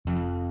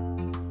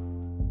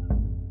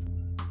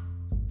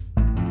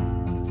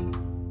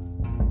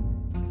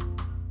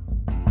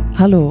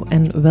Hallo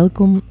en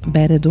welkom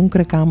bij de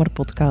Donkere Kamer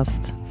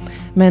podcast.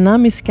 Mijn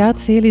naam is Kaat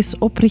Celis,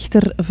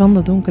 oprichter van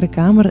de Donkere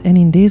Kamer en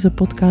in deze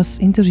podcast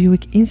interview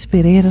ik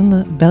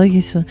inspirerende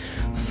Belgische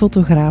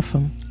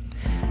fotografen.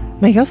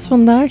 Mijn gast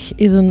vandaag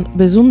is een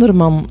bijzonder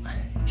man,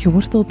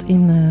 geworteld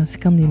in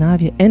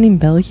Scandinavië en in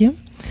België.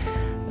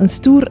 Een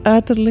stoer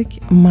uiterlijk,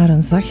 maar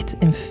een zacht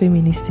en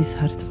feministisch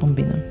hart van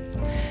binnen.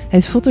 Hij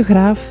is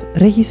fotograaf,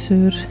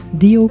 regisseur,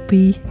 DOP,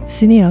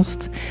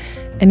 cineast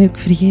en ik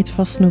vergeet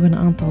vast nog een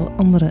aantal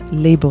andere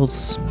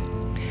labels.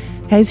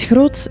 Hij is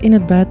groots in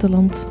het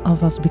buitenland,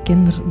 alvast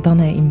bekender dan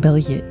hij in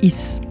België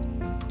is.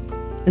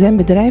 Zijn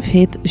bedrijf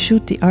heet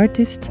Shoot the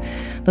Artist,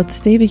 dat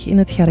stevig in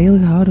het gareel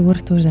gehouden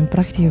wordt door zijn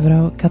prachtige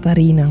vrouw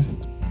Catharina.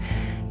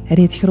 Hij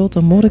deed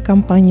grote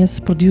modecampagnes,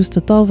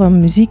 produceerde tal van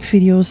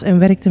muziekvideo's en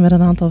werkte met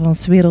een aantal van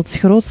 's werelds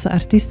grootste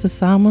artiesten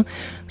samen,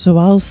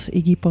 zoals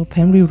Iggy Pop,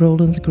 Henry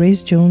Rollins,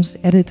 Grace Jones,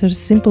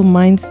 editors, Simple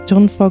Minds,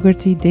 John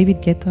Fogerty, David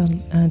Guetta,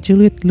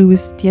 Juliette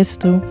Lewis,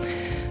 Tiesto,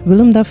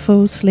 Willem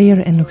Dafoe,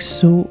 Slayer en nog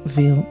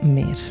zoveel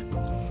meer.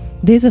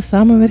 Deze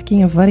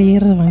samenwerkingen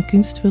variëren van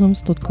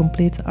kunstfilms tot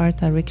complete art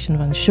direction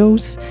van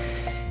shows,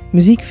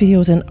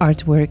 muziekvideo's en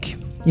artwork.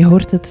 Je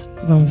hoort het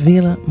van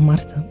vele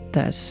markten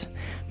thuis.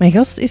 Mijn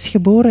gast is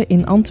geboren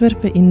in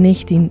Antwerpen in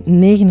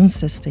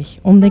 1969.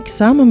 Ontdek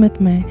samen met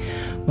mij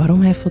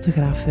waarom hij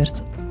fotograaf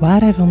werd,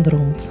 waar hij van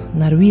droomt,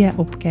 naar wie hij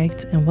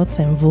opkijkt en wat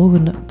zijn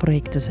volgende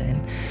projecten zijn.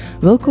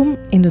 Welkom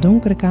in de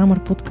Donkere Kamer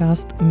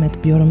podcast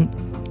met Bjorn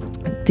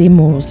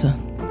Tagemöse.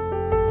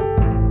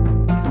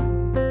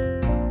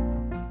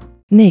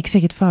 Nee, ik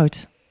zeg het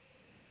fout.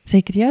 Zeg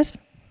ik het juist?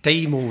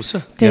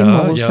 Tagemöse.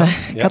 Tagemöse. Ja.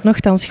 Ik had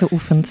nogthans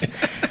geoefend.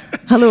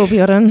 Hallo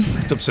Bjorn.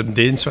 Het op zijn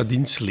Deens wat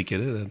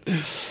inslikken. Hè.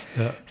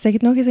 Ja. Zeg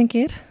het nog eens een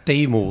keer.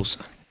 Tagemöse.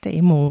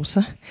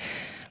 Tagemöse.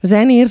 We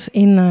zijn hier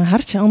in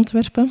Hartje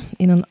Antwerpen,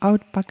 in een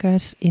oud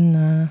pakhuis in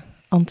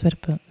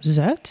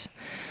Antwerpen-Zuid.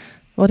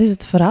 Wat is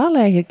het verhaal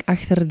eigenlijk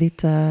achter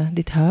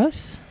dit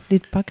huis,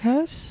 dit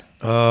pakhuis?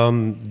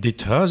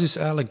 Dit huis is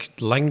eigenlijk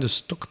lang de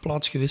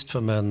stokplaats geweest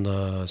van mijn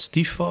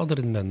stiefvader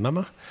en mijn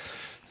mama.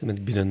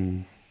 Ik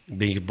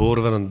ben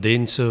geboren van een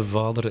Deense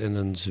vader en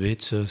een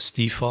Zweedse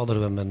stiefvader,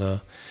 waar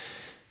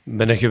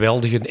mijn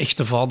geweldige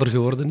echte vader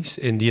geworden is.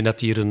 En die had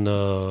hier een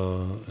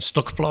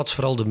stokplaats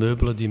voor al de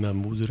meubelen die mijn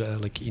moeder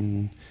eigenlijk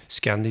in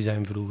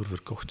Scandesign vroeger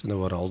verkocht. En dat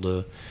waren al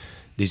de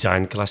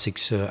design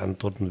classics,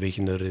 Anton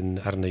Wegener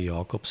en Arne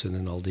Jacobsen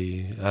en al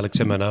die. Eigenlijk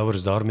zijn mijn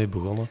ouders daarmee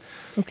begonnen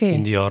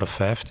in de jaren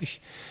 50.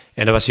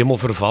 En dat was helemaal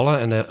vervallen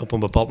en op een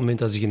bepaald moment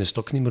hadden ze geen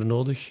stok niet meer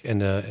nodig.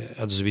 En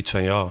hadden ze zoiets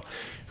van, ja,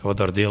 gaan we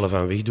daar delen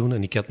van wegdoen.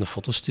 En ik had een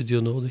fotostudio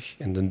nodig.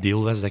 En een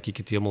deel was dat ik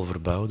het helemaal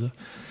verbouwde.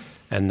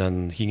 En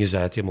dan gingen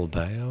zij het helemaal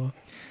bijhouden.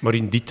 Maar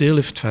in die deel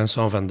heeft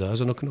Vincent van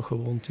Duysen ook nog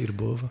gewoond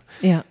hierboven.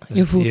 Ja,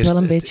 je voelt wel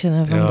een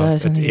beetje Van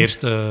Duysen hier.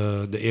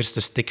 De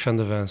eerste stik van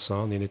de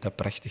Vincent, die heeft dat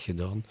prachtig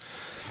gedaan.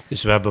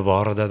 Dus wij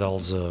bewaren dat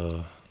als...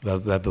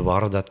 Wij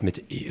bewaren dat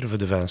met eer voor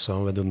de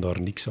Vincent. Wij doen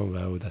daar niks aan, wij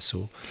houden dat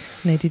zo.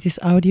 Nee, dit is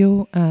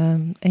audio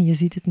en je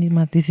ziet het niet,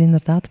 maar het is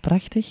inderdaad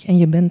prachtig. En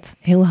je bent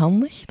heel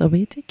handig, dat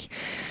weet ik.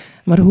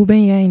 Maar hoe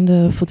ben jij in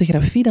de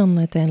fotografie dan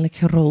uiteindelijk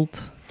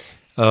gerold?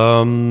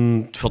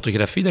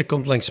 Fotografie, dat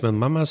komt langs mijn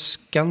mama's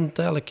kant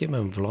eigenlijk,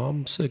 mijn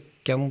Vlaamse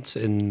kant.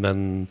 En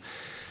mijn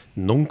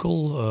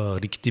onkel,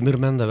 Rick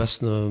Timmerman, dat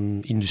was een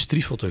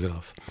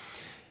industriefotograaf.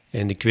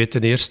 En ik weet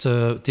het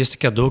eerste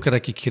cadeau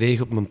dat ik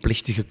kreeg op mijn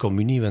plichtige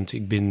communie, want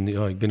ik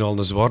ben al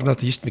een zwaar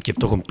atheïst, maar ik heb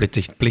toch een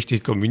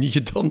plichtige communie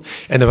gedaan.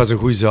 En dat was een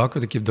goede zaak,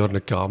 want ik heb daar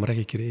een camera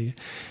gekregen.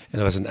 En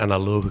dat was een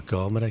analoge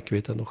camera, ik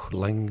weet dat nog,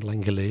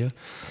 lang geleden.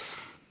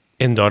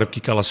 En daar heb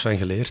ik alles van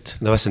geleerd.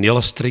 Dat was een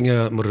hele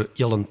strenge, maar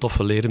heel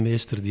toffe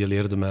leermeester, die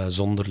leerde mij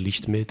zonder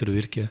lichtmeter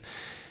werken.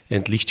 En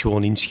het licht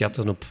gewoon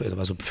inschatten. Dat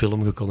was op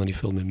film, je kon er niet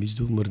veel mee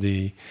misdoen, maar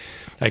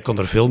je kon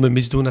er veel mee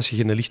misdoen als je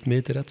geen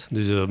lichtmeter had.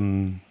 Dus...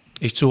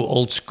 echt zo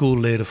oldschool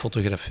leren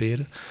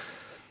fotograferen.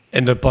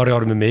 En er een paar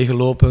jaar mee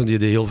meegelopen. Die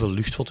deed heel veel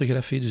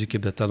luchtfotografie, dus ik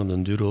heb dat dan op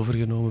den duur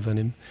overgenomen van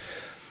hem.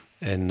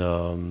 En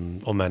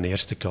om mijn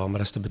eerste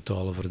camera's te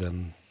betalen voor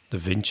de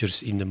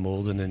ventures in de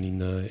mode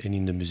en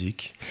in de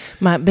muziek.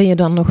 Maar ben je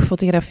dan nog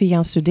fotografie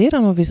gaan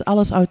studeren of is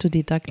alles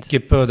autodidact? Ik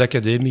heb de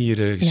academie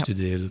hier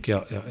gestudeerd.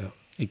 Ja.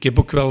 Ik heb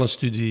ook wel een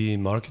studie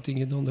in marketing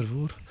gedaan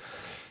daarvoor.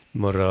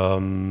 Maar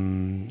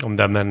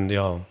omdat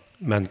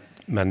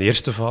mijn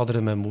eerste vader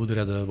en mijn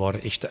moeder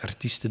waren echte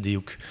artiesten die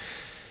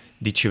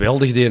het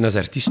geweldig deden als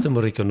artiesten,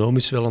 maar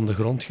economisch wel aan de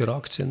grond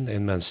geraakt zijn.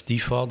 En mijn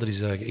stiefvader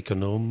is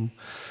econoom.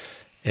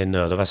 En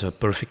dat was een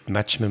perfect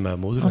match met mijn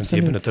moeder, want die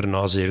hebben het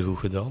daarna zeer goed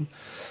gedaan.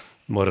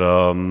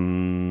 Maar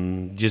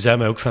die zei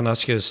mij ook van,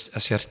 als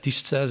je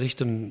artiest bent,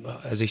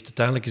 hij zegt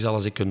uiteindelijk is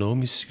alles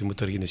economisch, je moet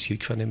daar geen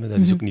schrik van hebben, dat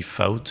is ook niet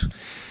fout.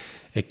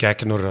 En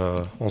kijken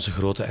naar onze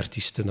grote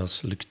artiesten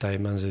als Luc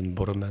Tuymans en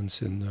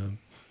Borremans en...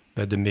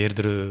 bij de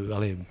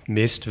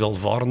meest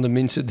welvarende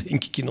mensen,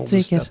 denk ik, in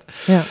onze stad.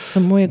 Ja, dat is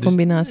een mooie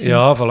combinatie.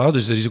 Ja, voilà,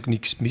 dus er is ook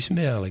niks mis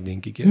mee eigenlijk,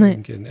 denk ik. Hè.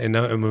 Nee. En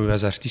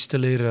als artiesten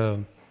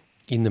leren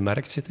in de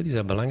markt zetten, is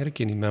dat belangrijk.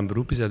 En in mijn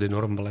beroep is dat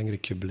enorm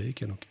belangrijk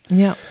gebleken ook.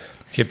 Ja.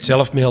 Je hebt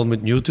zelf met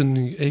Helmut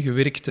Newton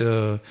gewerkt,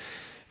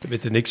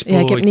 met een expo. Ja,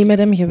 ik heb niet met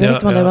hem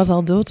gewerkt, want hij was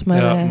al dood.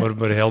 Maar,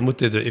 maar Helmut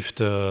heeft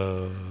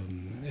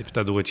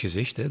dat ooit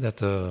gezegd, hè, dat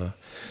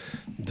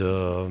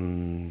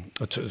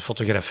het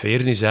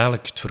fotograferen is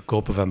eigenlijk het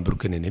verkopen van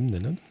broeken en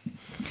hemden. Hè.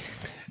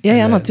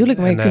 Ja, natuurlijk,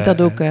 maar je kunt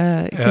dat ook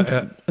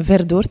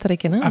ver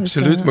doortrekken. Hè?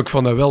 Absoluut, dus, maar ik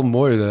vond dat wel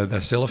mooi,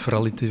 dat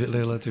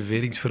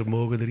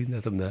zelfrelativeringsvermogen erin.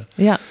 Dat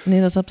ja,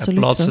 nee, dat is absoluut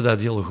zo. Hij plaatste zo. dat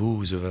heel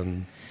goed. Zo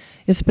van...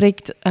 Je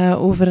spreekt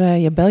over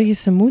je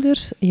Belgische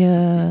moeder,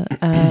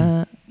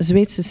 je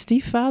Zweedse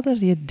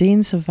stiefvader, je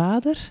Deense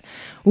vader.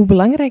 Hoe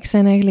belangrijk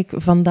zijn eigenlijk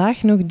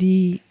vandaag nog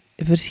die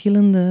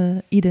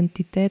verschillende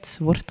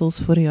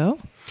identiteitswortels voor jou?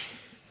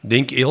 Ik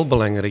denk heel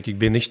belangrijk. Ik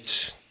ben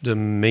echt de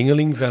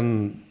mengeling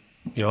van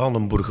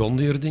een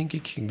Bourgondiër, denk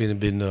ik.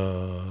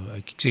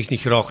 Ik zeg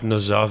niet graag een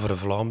zuivere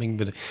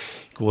Vlaming.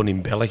 Ik woon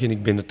in België.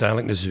 Ik ben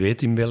uiteindelijk een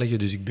Zweed in België,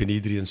 dus ik ben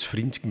iedereen's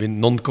vriend. Ik ben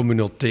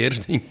non-communautair,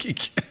 denk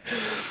ik.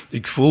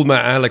 Ik voel me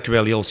eigenlijk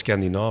wel heel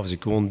Scandinavisch.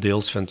 Ik woon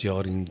deels van het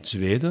jaar in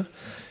Zweden,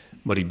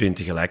 maar ik ben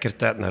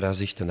tegelijkertijd naar als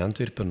echt een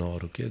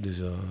Antwerpenaar ook. Hè. Dus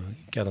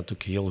ik kan het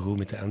ook heel goed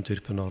met de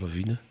Antwerpenaren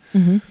vinden.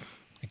 Mm-hmm.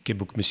 Ik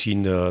heb ook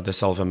misschien, dat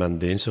zal van mijn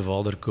Deense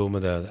vader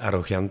komen, dat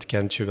arrogant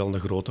kantje, wel een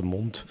grote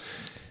mond.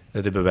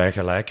 Dat hebben wij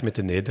gelijk met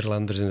de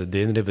Nederlanders en de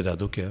Denen hebben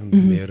dat ook. Hè.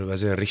 Mm-hmm. Wij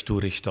zijn recht toe,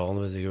 recht aan,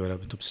 we zeggen waar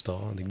we het op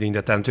staan. Ik denk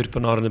dat de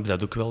Antwerpenaren hebben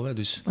dat ook wel. Hè.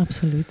 Dus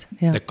absoluut,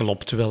 ja. dat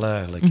klopt wel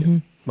eigenlijk. Mm-hmm. Hè.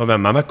 Maar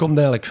mijn mama komt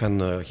eigenlijk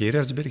van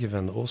Gerardsbergen,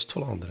 van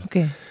Oost-Vlaanderen.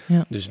 Okay,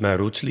 ja. Dus mijn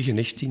roots liggen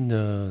echt in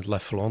La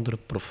Vlaanderen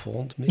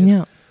profond meer.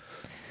 Ja.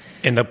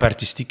 En op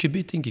artistiek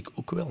gebied denk ik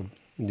ook wel.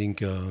 Ik denk,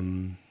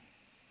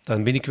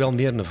 dan ben ik wel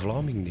meer een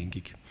Vlaming, denk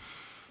ik.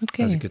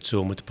 Okay. Als ik het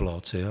zo moet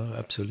plaatsen, ja,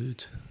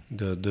 absoluut.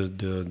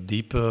 De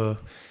diepe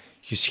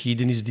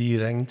geschiedenis die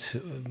hier hangt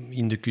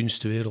in de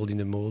kunstwereld, in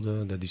de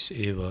mode, dat is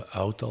eeuwen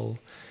oud al.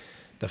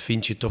 Dat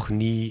vind je toch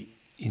niet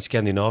in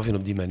Scandinavië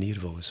op die manier,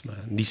 volgens mij.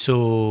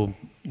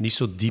 Niet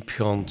zo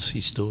diepgaand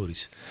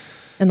historisch.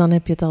 En dan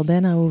heb je het al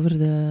bijna over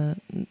de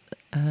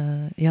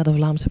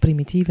Vlaamse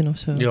primitieven of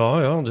zo. Ja,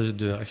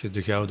 als je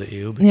de Gouden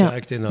Eeuw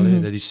bekijkt. Ja.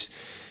 En, dat is,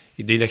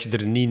 ik denk dat je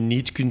er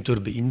niet kunt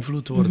door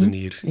beïnvloed worden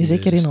hier.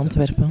 Zeker in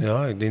Antwerpen.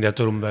 Ja, ik denk dat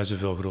daarom bij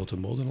zoveel grote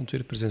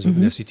modeontwerpers en zo,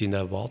 dat zit in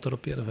dat water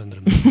op een of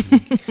andere manier.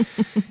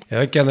 Ja,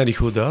 ik kan dat niet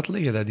goed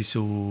uitleggen. Dat is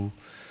zo...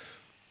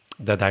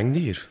 Dat hangt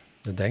hier.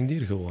 Dat hangt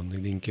hier gewoon.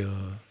 Ik denk,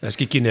 als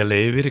ik in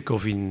L.A. werk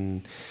of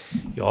in...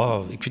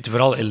 Ja, ik vind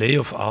vooral L.A.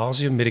 of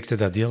Azië merkte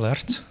dat heel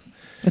hard.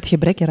 Het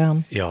gebrek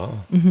eraan. Ja.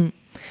 Mm-hmm.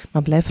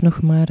 Maar blijf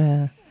nog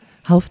maar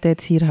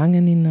halftijds hier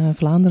hangen in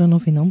Vlaanderen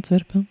of in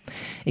Antwerpen.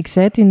 Ik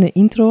zei het in de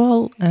intro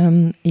al.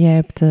 Jij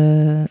hebt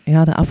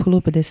de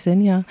afgelopen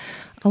decennia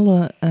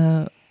alle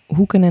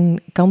hoeken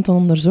en kanten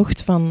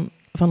onderzocht van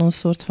een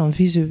soort van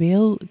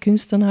visueel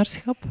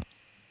kunstenaarschap.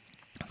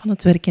 Van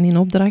het werken in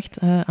opdracht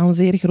aan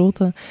zeer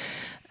grote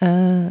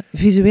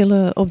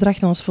visuele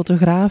opdrachten als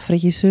fotograaf,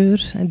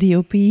 regisseur,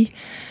 DOP.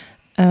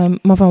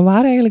 Maar van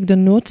waar eigenlijk de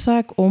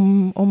noodzaak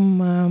om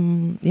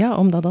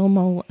dat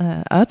allemaal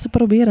uit te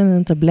proberen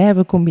en te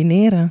blijven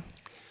combineren?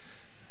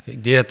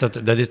 Ik denk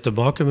dat heeft te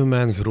maken met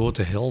mijn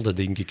grote helden,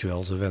 denk ik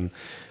wel.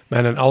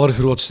 Mijn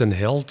allergrootste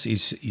held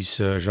is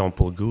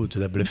Jean-Paul Goude.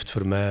 Dat blijft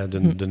voor mij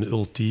de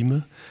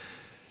ultieme.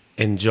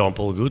 En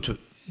Jean-Paul Goude,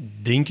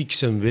 denk ik,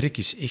 zijn werk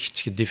is echt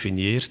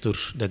gedefinieerd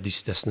door... Dat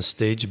is een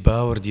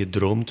stagebouwer die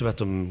droomt wat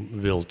hem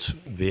wilt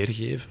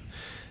weergeven.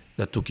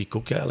 Dat doe ik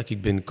ook eigenlijk.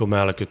 Ik kom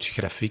eigenlijk uit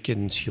grafiek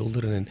en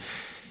schilderen. En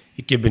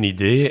ik heb een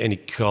idee en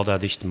ik ga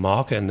dat echt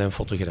maken en dan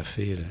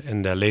fotograferen.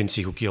 En dat leent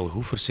zich ook heel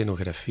goed voor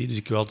scenografie. Dus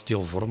ik heb altijd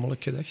heel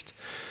vormelijk gedacht.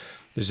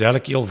 Dus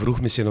eigenlijk heel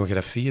vroeg met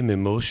scenografie, met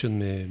motion,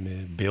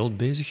 met beeld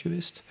bezig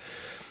geweest.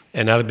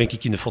 En eigenlijk ben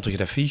ik in de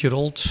fotografie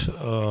gerold.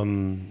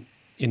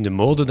 In de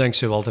mode,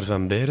 dankzij Walter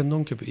van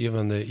Berendonck. Ik heb een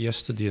van de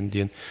eerste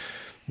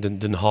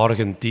de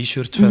harige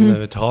t-shirt van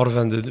het haar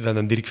van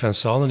de Dirk van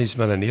Sanen is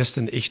mijn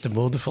eerste echte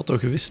modefoto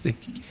geweest, denk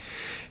ik. Dat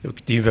heb ik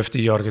 10,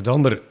 15 jaar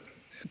gedaan, maar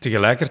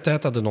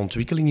tegelijkertijd had een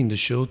ontwikkeling in de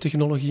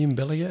showtechnologie in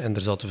België en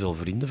er zaten veel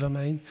vrienden van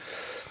mij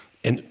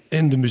in.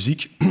 En de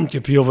muziek, ik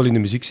heb heel veel in de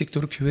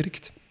muzieksector ook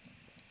gewerkt,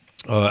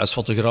 als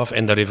fotograaf,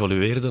 en dat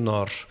evolueerde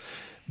naar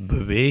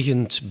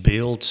bewegend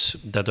beeld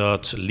dat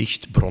uit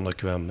lichtbronnen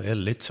kwam,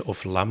 LED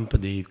of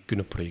lampen die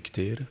kunnen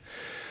projecteren.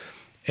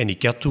 En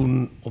ik had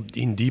toen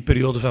in die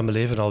periode van mijn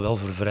leven al wel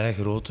voor vrij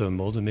grote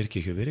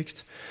modemerken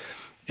gewerkt.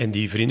 En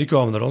die vrienden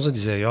kwamen naar ons en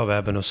die zeiden, ja, wij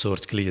hebben een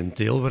soort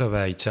cliënteel waar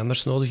wij iets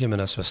anders nodig hebben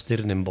als we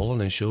sterren en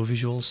bollen en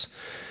showvisuals.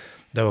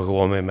 Dat we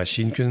gewoon met een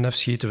machine kunnen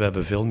afschieten. We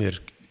hebben veel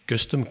meer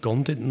custom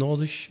content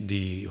nodig,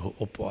 die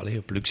op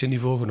luxe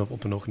niveau,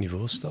 op een hoog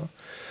niveau staat.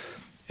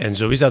 En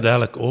zo is dat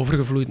eigenlijk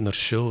overgevloeid naar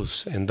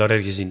shows. En daar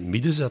ergens in het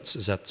midden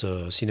zat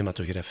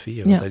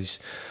cinematografie. Want dat is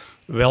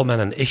wel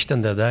mijn echt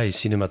en dat is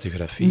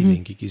cinematografie,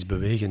 denk ik, is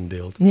bewegend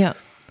beeld. Ja.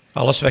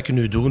 Alles wat ik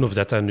nu doe, of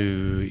dat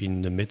nu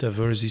in de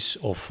metaverse is,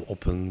 of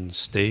op een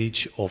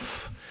stage,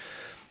 of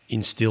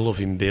in stil of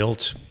in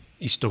beeld,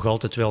 is toch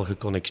altijd wel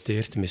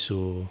geconnecteerd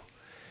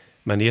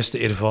mijn eerste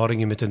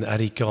ervaringen met een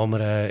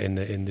RI-camera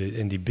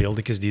en die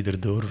beeldjes die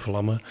erdoor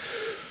vlammen,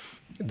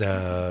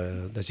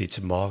 dat is iets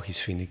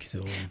magisch, vind ik.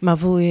 Zo. Maar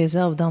voel je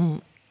jezelf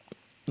dan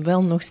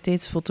wel nog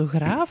steeds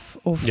fotograaf?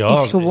 Of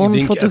Ja, is gewoon ik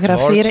denk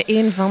fotograferen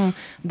een van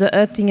de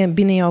uitingen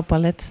binnen jouw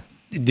palet?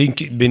 Ik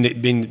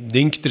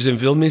denk, er zijn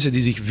veel mensen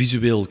die zich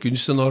visueel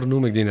kunstenaar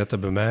noemen. Ik denk dat dat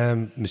bij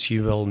mij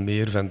misschien wel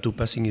meer van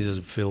toepassing is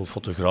dan veel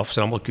fotografen. Het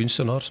zijn allemaal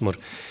kunstenaars, maar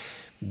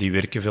die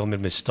werken veel meer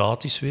met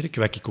statisch werk,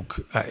 wat ik ook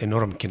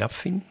enorm knap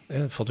vind.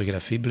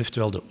 Fotografie blijft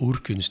wel de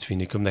oerkunst,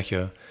 vind ik, omdat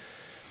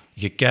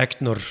je kijkt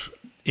naar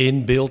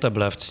één beeld, dat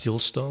blijft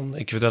stilstaan.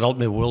 Ik vind dat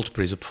altijd met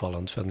WorldPress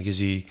opvallend. Van, je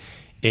ziet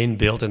één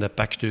beeld en dat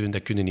pakt u en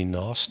dat kun je niet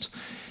naast.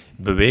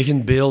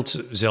 Bewegend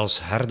beeld, zelfs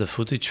harde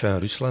footage van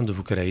Rusland of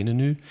Oekraïne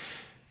nu,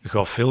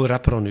 gaat veel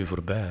rapper aan u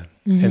voorbij.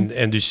 Mm-hmm.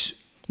 En dus...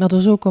 Maar dat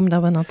is ook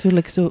omdat we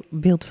natuurlijk zo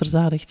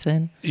beeldverzadigd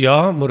zijn.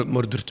 Ja, maar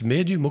door het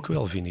medium ook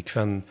wel, vind ik.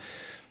 Van,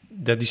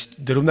 dat is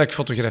daarom dat ik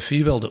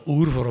fotografie wel de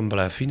oervorm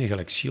blijf vinden,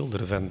 gelijk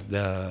schilderen. Van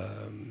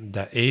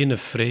dat ene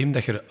frame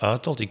dat je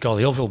eruit haalt. Ik haal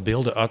heel veel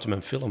beelden uit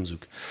mijn films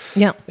ook.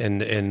 Ja.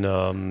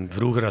 En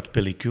vroeger uit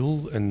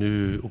pellicule en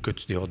nu ook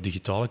uit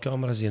digitale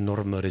camera's die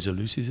enorme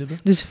resoluties hebben.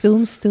 Dus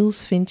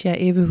filmstils vind jij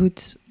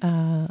evengoed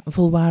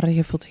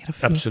volwaardige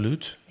fotografie?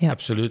 Absoluut, ja.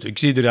 Absoluut. Ik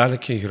zie er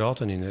eigenlijk geen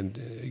graten in.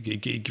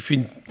 Ik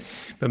vind,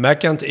 bij mij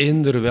kan het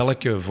eender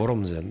welke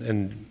vorm zijn.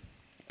 En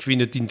ik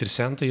vind het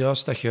interessante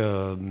juist dat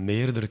je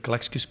meerdere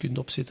klakjes kunt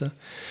opzetten.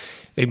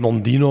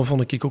 Mondino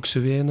vond ik ook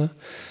zo ene.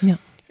 Ja.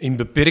 In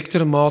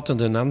beperktere mate,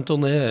 de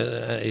Anton,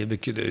 heb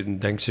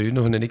ik dankzij u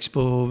nog een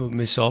expo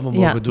mee samen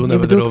mogen doen. Je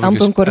bedoelt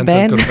Anton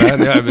Corbijn.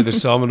 Hebben we er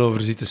samen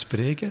over zitten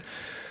spreken.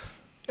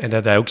 En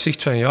dat hij ook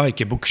zegt van, ja, ik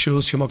heb ook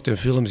shows gemaakt en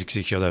films. Ik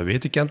zeg, ja, dat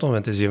weet ik, Anton,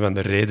 want dat is een van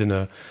de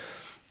redenen...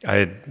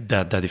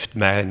 Dat heeft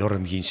mij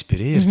enorm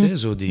geïnspireerd, Mm-hmm. hè?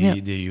 Zo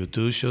die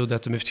YouTube-show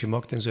dat hij heeft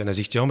gemaakt en zo. En hij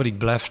zegt, ja, maar ik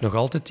blijf nog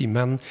altijd die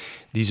man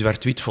die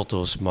zwart-wit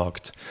foto's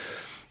maakt.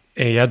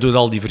 En jij doet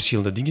al die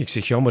verschillende dingen. Ik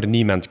zeg, ja, maar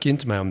niemand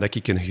kent mij, omdat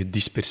ik een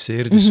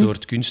gedisperseerde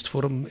soort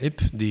kunstvorm heb.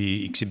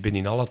 Ik ben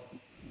in alle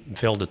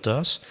velden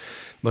thuis,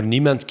 maar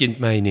niemand kent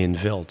mij in één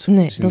veld.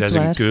 Nee, dus dat is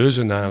een waar.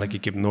 keuze eigenlijk.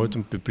 Ik heb nooit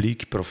een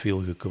publiek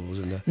profiel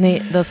gekozen. Hè.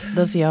 Nee,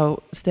 dat is jouw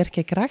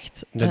sterke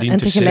kracht. Dat en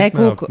tegelijk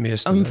mij ook het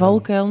meeste, een hè.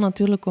 valkuil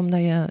natuurlijk, omdat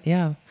je...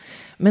 Ja,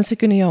 mensen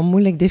kunnen jou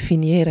moeilijk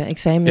definiëren. Ik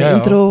zei in mijn Ja.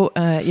 intro,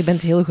 je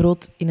bent heel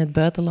groot in het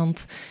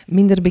buitenland,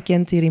 minder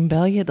bekend hier in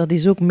België. Dat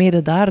is ook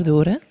mede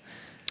daardoor, hè?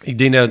 Ik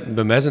denk dat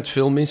bij mij zijn het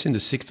veel mensen in de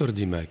sector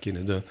die mij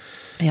kennen.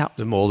 Ja.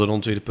 De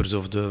modeontwerpers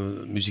of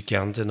de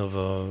muzikanten.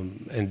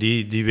 En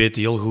die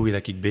weten heel goed wie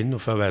dat ik ben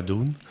of wat wij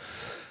doen.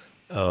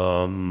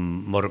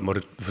 Maar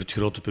voor het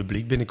grote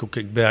publiek ben ik ook...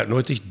 Ik ben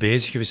nooit echt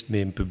bezig geweest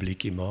met een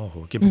publiek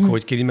imago. Ik heb ook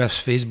ooit een keer in mijn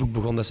Facebook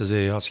begonnen dat ze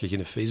zeiden, ja, als je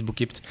geen Facebook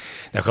hebt,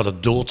 dan gaat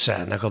het dood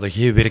zijn. Dan gaat je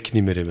geen werk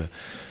niet meer hebben.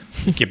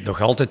 Ik heb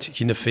nog altijd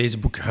geen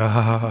Facebook.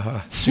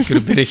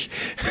 Zuckerberg.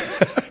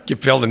 Ik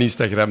heb wel een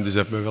Instagram, dus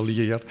dat heeft me wel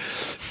liggen gehad.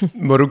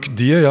 Maar ook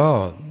die,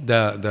 ja...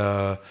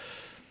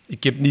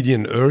 Ik heb niet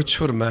die urge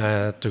voor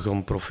mij te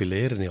gaan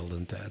profileren de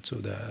hele tijd. Zo,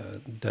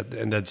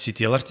 en dat zit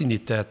heel hard in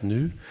die tijd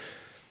nu.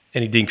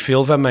 En ik denk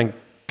veel van mijn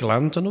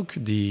klanten ook,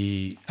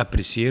 die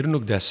appreciëren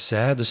ook dat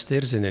zij de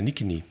ster zijn en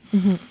ik niet.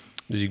 Mm-hmm.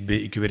 Dus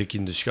ik werk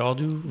in de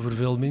schaduw voor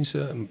veel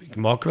mensen. Ik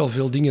maak wel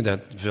veel dingen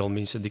dat veel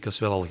mensen dikwijls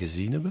wel al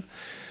gezien hebben.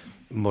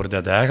 Maar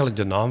dat eigenlijk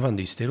de naam van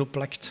die ster op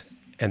plakt.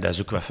 En dat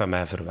is ook wat van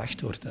mij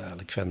verwacht wordt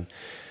eigenlijk. Van,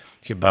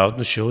 je bouwt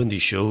een show en die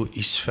show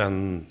is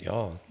van...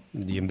 Ja,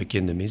 die een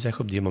bekende mens dat je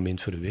op die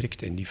moment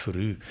verwerkt en niet voor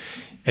u.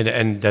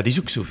 En dat is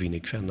ook zo, vind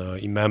ik.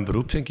 In mijn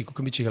beroep denk ik ook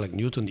een beetje gelijk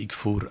Newton. Ik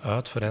voer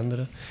uit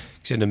veranderen.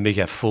 Ik ben een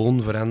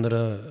megafoon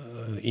veranderen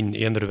in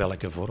eender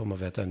welke vorm. Of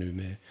dat nu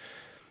met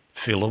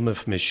film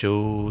of met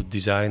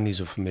showdesign is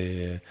of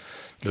met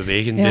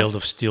bewegend beeld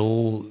of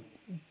stil.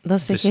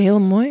 Dat zeg je heel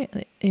mooi.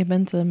 Je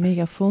bent een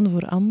megafoon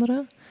voor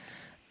anderen.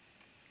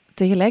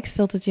 Tegelijk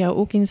stelt het jou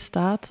ook in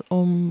staat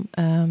om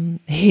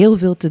heel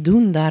veel te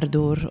doen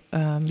daardoor.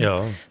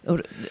 Ja.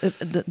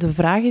 De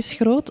vraag is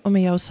groot om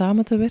met jou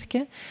samen te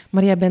werken,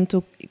 maar jij bent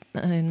ook,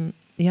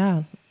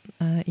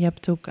 je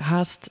hebt ook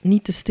haast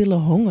niet de stille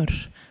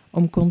honger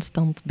om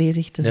constant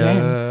bezig te zijn.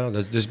 Ja,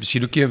 dat is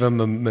misschien ook een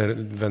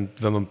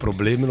van mijn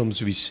problemen om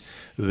zoiets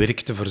werk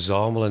te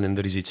verzamelen en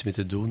er is iets mee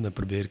te doen. Dat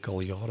probeer ik al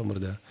jaren, maar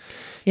dat...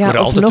 Ja, ik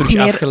word altijd terug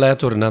meer... afgeleid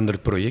door een ander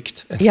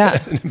project. En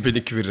dan ben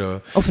ik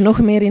weer... Of nog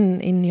meer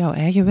in jouw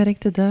eigen werk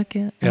te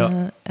duiken.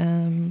 Ja.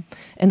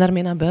 En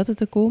daarmee naar buiten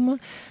te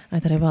komen.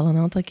 Daar hebben we al een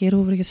aantal keer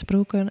over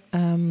gesproken.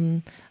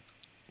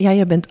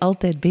 Je bent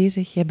altijd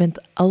bezig. Je bent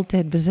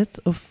altijd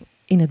bezet of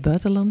in het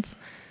buitenland.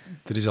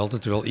 Er is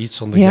altijd wel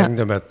iets aan de gang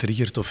dat mij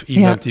triggert of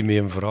iemand die met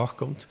een vraag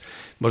komt.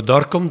 Maar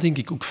daar komt denk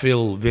ik ook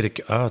veel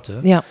werk uit. Hè.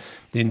 Ja.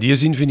 In die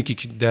zin vind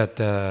ik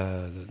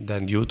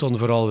dat Newton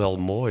vooral wel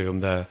mooi,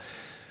 omdat...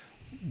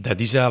 Dat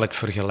is eigenlijk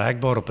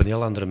vergelijkbaar op een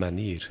heel andere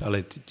manier.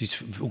 Allee, het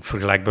is ook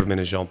vergelijkbaar met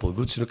een Jean-Paul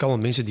Gaultier. Het zijn ook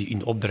allemaal mensen die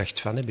in opdracht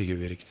van hebben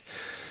gewerkt.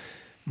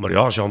 Maar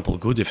ja, Jean-Paul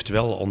Gaultier heeft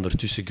wel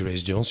ondertussen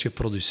Grace Jones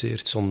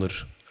geproduceerd.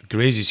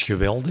 Grace is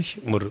geweldig,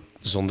 maar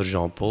zonder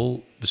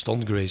Jean-Paul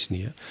bestond Grace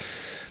niet. Hè.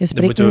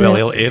 Daar moeten we wel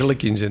heel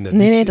eerlijk in zijn.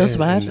 Nee, dat is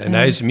waar. En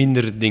hij is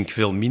minder, denk ik,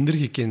 veel minder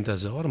gekend dan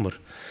haar,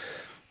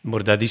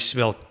 maar dat is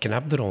wel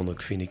knap eraan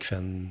ook, vind ik.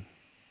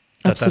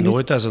 Dat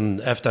nooit als hij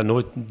heeft dat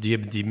nooit,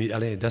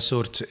 dat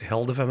soort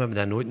helden van hem hebben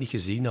dat nooit niet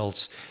gezien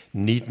als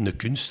niet een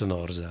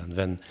kunstenaar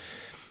zijn.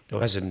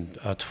 Hij is een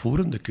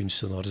uitvoerende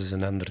kunstenaar, dat is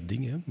een ander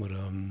ding. Hè. Maar,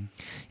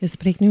 Je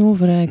spreekt nu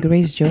over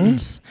Grace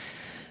Jones.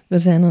 Er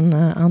zijn een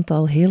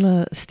aantal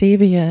hele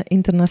stevige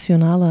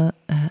internationale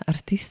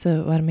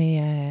artiesten waarmee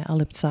jij al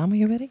hebt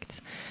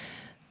samengewerkt.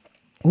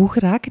 Hoe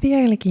geraken die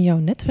eigenlijk in jouw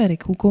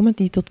netwerk? Hoe komen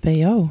die tot bij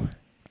jou?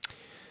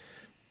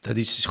 Dat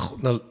is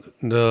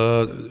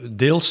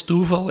deels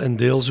toeval en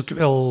deels ook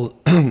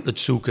wel het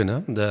zoeken. Hè.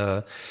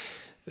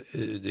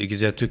 Je bent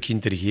natuurlijk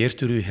geïntrigeerd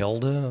door je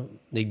helden.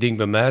 Ik denk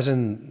bij mij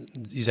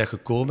is dat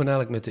gekomen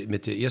eigenlijk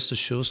met de eerste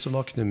shows te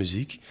maken, de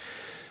muziek.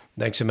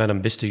 Dankzij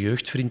mijn beste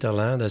jeugdvriend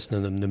Alain, dat is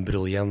een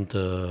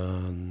briljante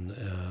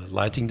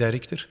lighting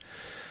director.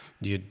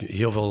 Die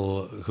heel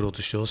veel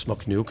grote shows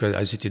maakt nu ook.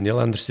 Hij zit in heel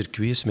andere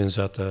circuits, met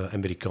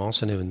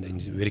Zuid-Amerikaanse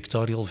en werkt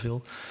daar heel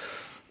veel.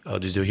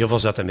 Dus heel veel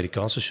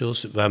Zuid-Amerikaanse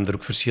shows. We hebben er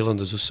ook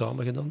verschillende zo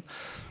samen gedaan.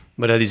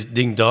 Maar dat is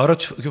denk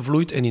daaruit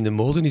gevloeid. En in de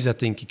mode is dat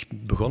denk ik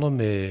begonnen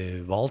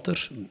met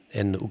Walter.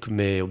 En ook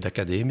mee op de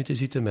academie te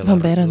zitten. Met Van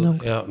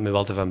Berendonk. Ja, met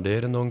Walter van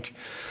Berendonk.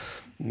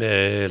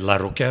 Met La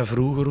Rocca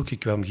vroeger ook. Ik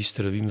kwam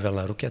gisteren Wim van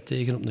La Rocca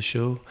tegen op de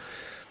show.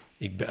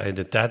 In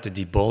de tijd,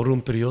 die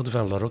ballroomperiode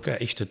van La Rocca,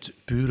 echt het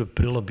pure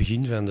prille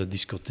begin van de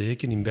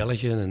discotheken in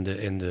België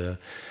en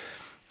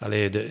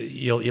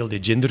heel de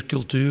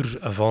gendercultuur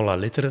avant la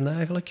lettre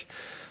eigenlijk.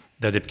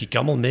 Dat heb ik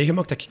allemaal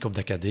meegemaakt dat ik op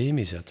de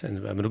academie zat.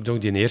 En we hebben ook nog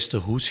die eerste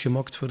hoes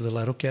gemaakt voor de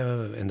La Rocca.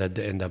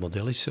 En dat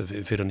model is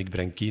Veronique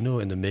Branchino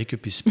en de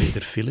make-up is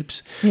Peter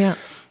Philips. Ja.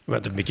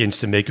 Wat de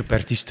bekendste make-up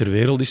artiest ter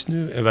wereld is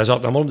nu. En wij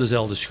zaten allemaal op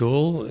dezelfde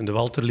school. En de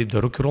Walter liep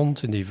daar ook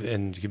rond. En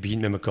je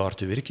begint met elkaar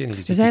te werken. En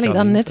dus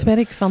eigenlijk dat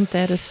netwerk van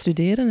tijdens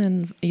studeren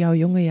en jouw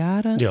jonge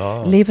jaren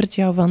levert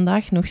jou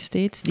vandaag nog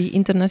steeds die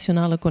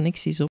internationale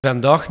connecties op?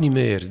 Vandaag niet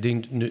meer. Ik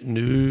denk,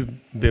 nu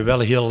ben ik wel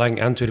heel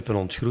lang Antwerpen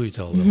ontgroeid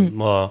al. Mm-hmm.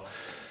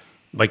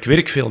 Maar ik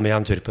werk veel met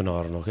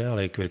Antwerpenaren nog.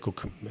 Hè. Ik werk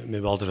ook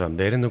met Walter van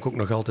Berendonk ook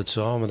nog altijd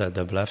samen.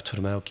 Dat blijft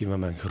voor mij ook een van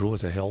mijn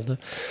grote helden.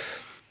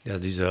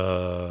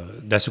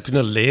 Dat is ook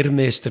een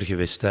leermeester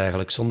geweest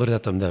eigenlijk, zonder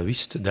dat hij dat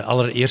wist. De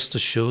allereerste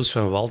shows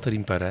van Walter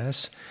in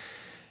Parijs,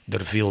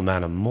 daar viel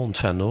mijn mond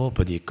van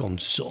open. Die kon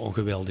zo'n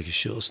geweldige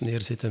shows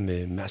neerzetten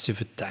met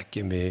Massive Attack.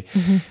 En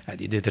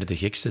die deed er de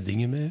gekste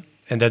dingen mee.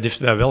 En dat heeft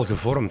mij wel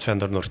gevormd van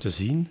daar nog te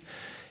zien.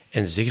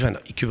 En zeggen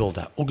van, ik wil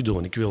dat ook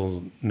doen. Ik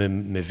wil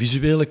met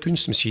visuele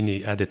kunst, misschien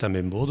niet, hij deed dat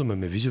met mode, maar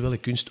met visuele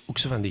kunst ook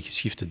zo van die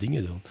geschifte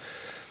dingen doen.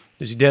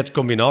 Dus ik denk dat het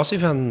een combinatie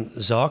van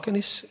zaken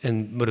is.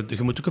 Maar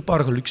je moet ook een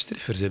paar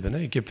gelukstreffers hebben. Hè.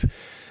 Ik heb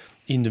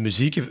in de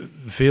muziek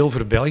veel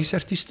voor Belgische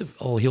artiesten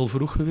al heel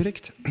vroeg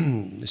gewerkt.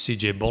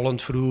 C.J.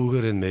 Bolland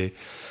vroeger en met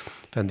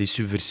van die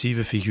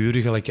subversieve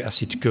figuren, gelijk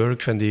Acid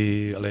Kirk, van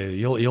die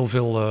heel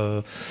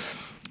veel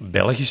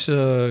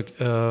Belgische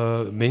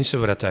mensen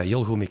waar dat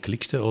heel goed mee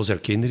klikte.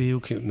 Ozark Henry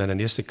ook. Mijn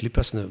eerste clip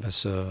was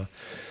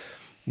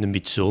een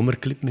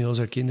midzomerclip met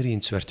Ozark Henry in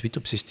het zwart-wit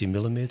op 16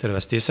 mm. Dat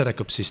was het eerste dat ik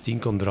op 16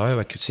 kon draaien,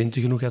 wat ik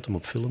centen genoeg had om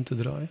op film te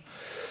draaien.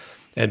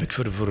 En heb ik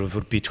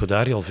voor Piet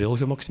Godari al veel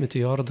gemaakt met de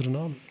jaren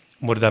daarna.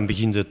 Maar dan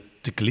begint het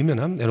te klimmen.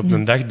 Hè. En op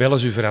een dag bellen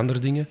ze over andere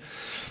dingen.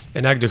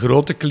 En eigenlijk de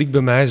grote klik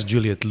bij mij is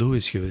Juliette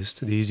Lewis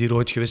geweest. Die is hier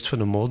ooit geweest voor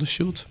een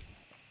modeshoot.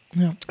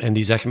 Ja. En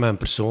die zag mijn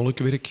persoonlijk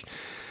werk,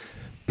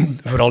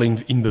 vooral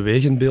in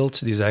bewegend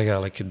beeld. Die zag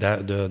eigenlijk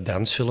de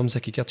dansfilms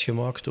die ik had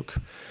gemaakt ook.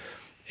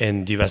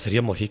 En die was er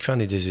helemaal gek van.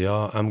 Die zei,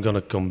 ja, I'm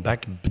gonna come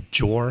back,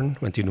 Bjorn.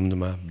 Want die noemde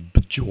me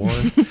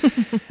Bjorn.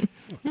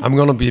 I'm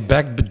gonna be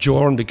back,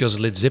 Bjorn, because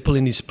Led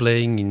Zeppelin is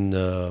playing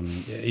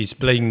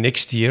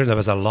next year. Dat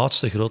was dat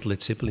laatste grote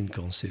Led Zeppelin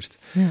concert.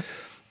 Ja.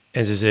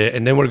 En ze zei,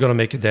 and then we're gonna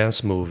make a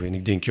dance movie. En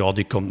ik denk, ja,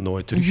 die komt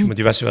nooit terug. Mm-hmm. Maar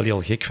die was wel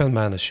heel gek van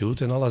mijn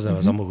shoot en alles. Dat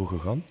was allemaal goed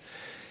gegaan.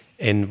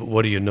 En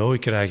what do you know,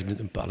 ik krijg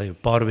een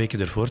paar weken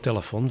ervoor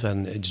telefoon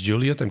van, it's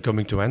Juliet, I'm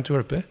coming to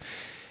Antwerp. Hè.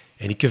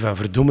 En ik van,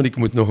 verdomme, ik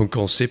moet nog een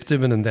concept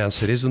hebben, een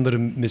danseres om er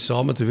mee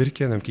samen te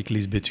werken. En dan heb ik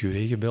Lisbeth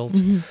Guré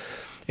gebeld. Mm-hmm.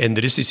 En de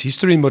rest is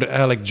history, maar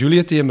eigenlijk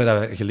Juliet heeft me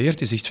dat geleerd.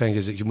 Die zegt van,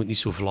 je moet niet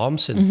zo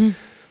Vlaams zijn.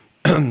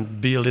 Mm-hmm.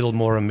 Be a little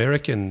more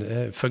American.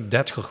 Fuck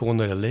that, ga gewoon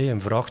naar LA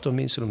en vraag toch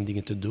mensen om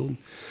dingen te doen.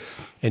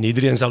 En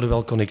iedereen zal u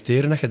wel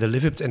connecteren als je de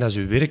lief hebt en als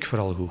uw werk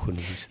vooral goed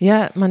genoeg is.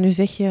 Ja, maar nu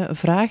zeg je,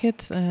 vraag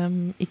het.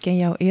 Ik ken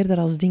jou eerder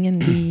als dingen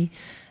die...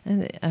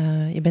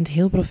 je bent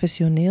heel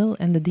professioneel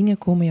en de dingen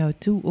komen jou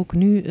toe. Ook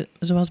nu,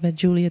 zoals bij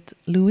Juliette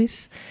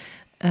Lewis.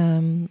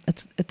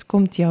 Het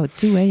komt jou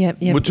toe. Hè.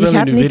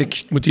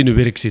 Moet in uw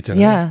werk zitten.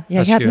 Ja,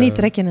 je gaat niet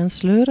trekken en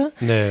sleuren.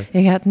 Nee.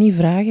 Je gaat niet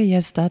vragen.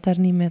 Jij staat daar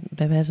niet met,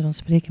 bij wijze van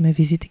spreken, met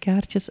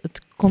visitekaartjes.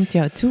 Het komt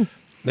jou toe.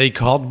 Nee, ik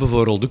haat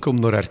bijvoorbeeld ook om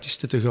naar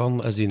artiesten te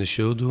gaan als die een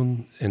show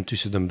doen en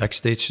tussen de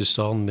backstage te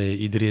staan met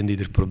iedereen die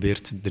er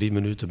probeert 3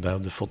 minuten bij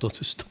op de foto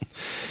te staan.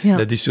 Ja.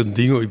 Dat is zo'n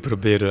ding, ik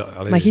probeer...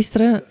 Maar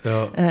gisteren,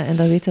 en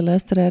dat weet de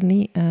luisteraar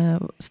niet,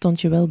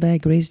 stond je wel bij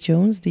Grace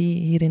Jones, die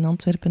hier in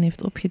Antwerpen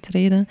heeft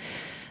opgetreden.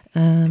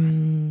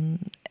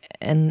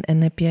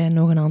 En heb jij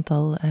nog een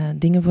aantal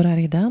dingen voor haar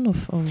gedaan?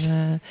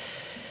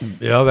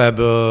 Ja,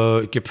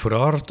 ik heb voor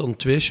haar aan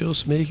 2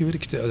 shows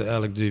meegewerkt.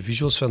 Eigenlijk de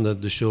visuals van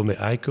de show met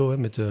Aiko, hè,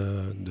 met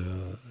de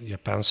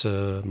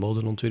Japanse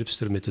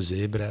modeontwerpster, met de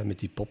zebra, met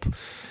die pop.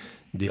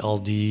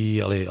 Al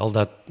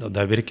dat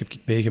werk heb ik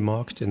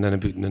meegemaakt. En dan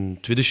heb ik een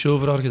tweede show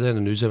voor haar gedaan.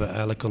 En nu zijn we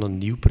eigenlijk aan een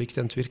nieuw project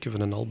aan het werken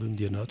van een album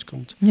die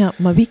uitkomt. Ja,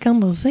 maar wie kan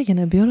dat zeggen,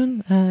 hè,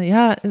 Bjorn?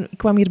 Ik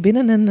kwam hier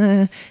binnen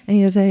en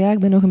je zei, ja, ik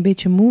ben nog een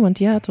beetje moe, want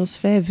ja, het was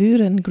 5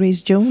 uur en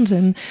Grace Jones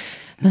en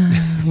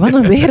wat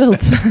een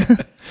wereld.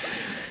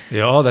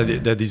 Ja,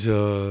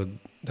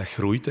 dat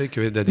groeit. Hè. Ik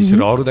weet, dat is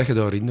raar hoe dat je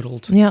daarin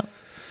rolt. Ja.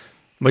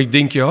 Maar ik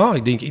denk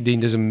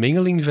dat is een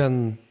mengeling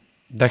van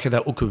dat je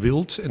dat ook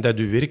wilt en dat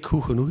je werk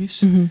goed genoeg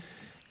is. Mm-hmm.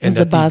 En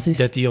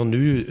dat die aan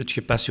nu het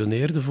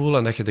gepassioneerde voelen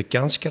en dat je de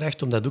kans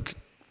krijgt om dat ook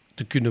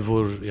te kunnen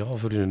voor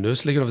hun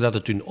neus leggen of dat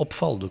het hun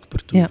opvalt ook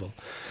per toeval.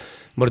 Ja.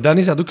 Maar dan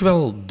is dat ook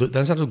wel,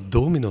 dan zijn dat ook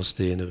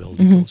domino-stenen wel.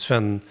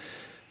 Van,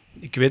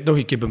 ik weet nog,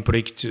 ik heb een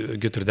project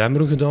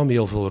Götterdammer gedaan met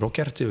heel veel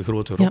rockartiesten,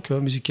 grote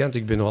rockmuzikanten.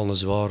 Ik ben nogal een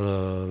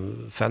zware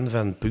fan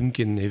van punk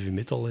en heavy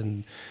metal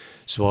en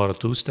zware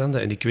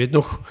toestanden. En ik weet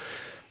nog,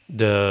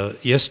 de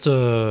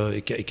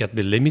eerste, ik had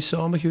met Lemmy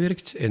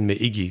samengewerkt en met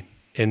Iggy.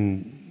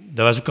 En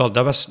dat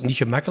was niet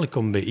gemakkelijk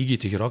om bij Iggy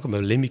te geraken,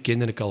 maar Lemmy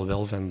kende ik al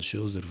wel van de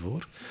shows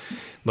ervoor.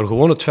 Maar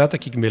gewoon het feit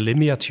dat ik met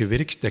Lemmy had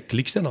gewerkt, dat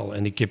klikte al.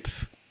 En ik heb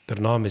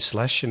daarna met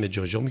Slash en met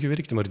Joe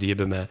gewerkt, maar die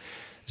hebben mij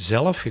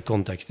zelf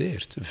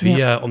gecontacteerd.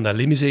 Omdat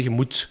Lemmy zei, je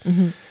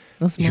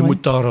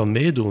moet daar aan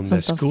meedoen, dat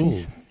is cool.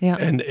 Ja.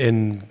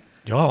 En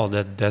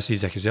dat is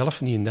iets dat je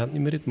zelf niet in dat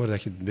niet meer hebt, maar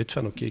dat je weet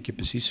van oké, ik heb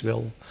precies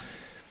wel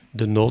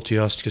de noot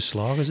juist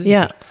geslagen. Zeker?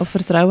 Ja, of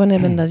vertrouwen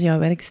hebben dat jouw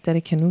werk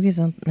sterk genoeg is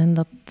en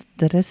dat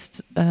de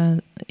rest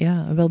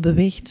wel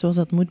beweegt zoals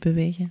dat moet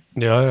bewegen.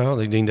 Ja,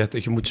 ik denk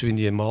dat je moet zo in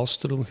die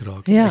maalstroom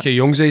geraken. Ja. Als je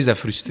jong bent, is dat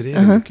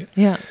frustrerend ook. Hè?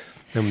 Ja.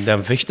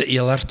 Dan vecht je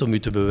heel hard om je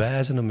te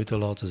bewijzen, om je te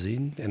laten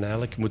zien. En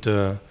eigenlijk moet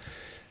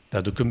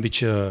dat ook een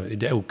beetje...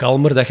 Hoe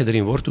kalmer dat je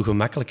erin wordt, hoe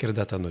gemakkelijker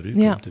dat dan naar u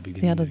komt. Heb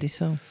ik dat is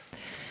zo.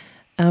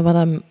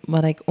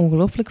 Wat ik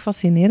ongelooflijk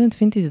fascinerend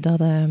vind, is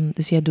dat...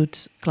 dus jij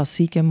doet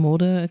klassieke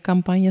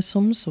modecampagnes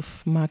soms,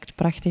 of maakt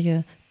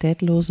prachtige,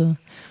 tijdloze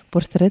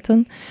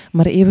portretten.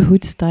 Maar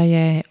evengoed sta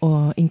jij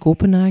in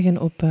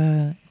Kopenhagen op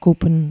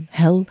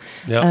Kopenhel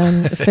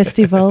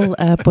festival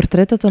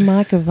portretten te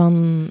maken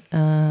van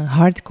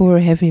hardcore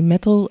heavy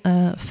metal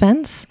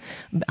fans,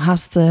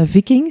 haast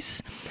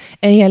vikings.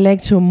 En jij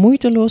lijkt zo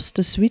moeiteloos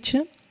te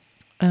switchen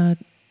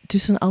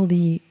tussen al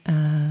die...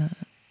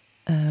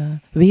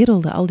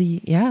 werelden,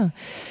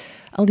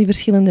 al die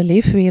verschillende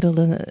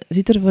leefwerelden.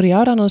 Zit er voor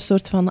jou dan een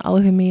soort van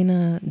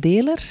algemene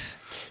deler?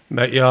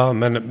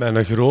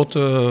 Mijn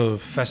grote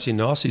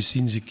fascinatie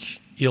sinds ik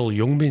heel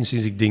jong ben,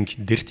 sinds ik denk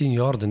 13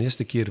 jaar de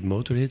eerste keer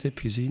Motorhead heb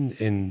gezien.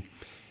 En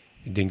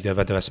ik denk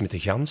dat was met de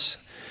Gans.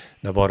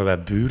 Dat waren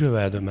wij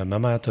buren. Mijn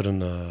mama had er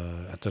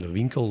een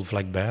winkel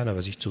vlakbij. Dat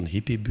was echt zo'n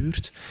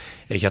hippiebuurt.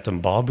 En je had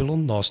een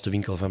Babylon naast de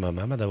winkel van mijn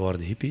mama. Dat waren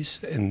de hippies.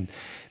 En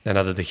dan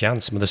hadden de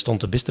Gans, maar daar stond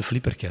de beste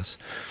flipperkas.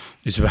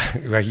 Dus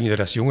wij gingen er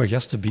als jonge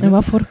gasten binnen. En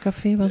wat voor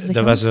café was de Gans?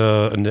 Dat was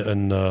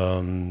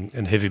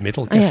een heavy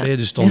metal café.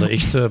 Dus stonden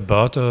echt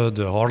buiten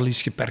de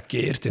Harleys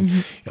geparkeerd. En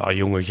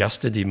jonge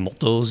gasten, die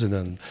motto's.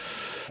 En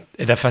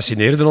dat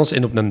fascineerde ons.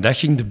 En op een dag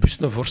ging de bus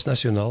naar Vorst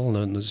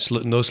Nationaal.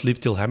 No Sleep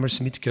Till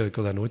Hammersmith, ik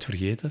kan dat nooit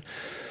vergeten.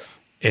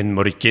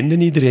 Maar ik kende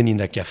iedereen in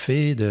dat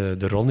café,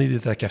 de Ronnie die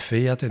dat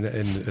café had.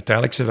 En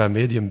uiteindelijk zijn wij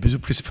mee die een bus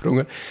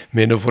opgesprongen,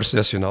 mee naar Vorst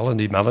Nationaal. En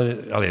die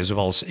mannen,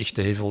 zoals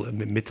echte heel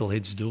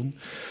metalheads doen,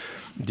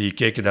 die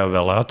keken dan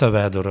wel uit dat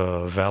wij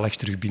er veilig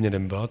terug binnen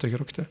en buiten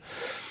gerokten.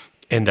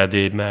 En dat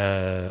deed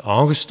mij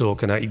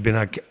aangestoken. Ik ben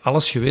eigenlijk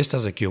alles geweest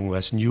als ik jong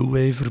was. New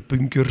waver,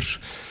 punker,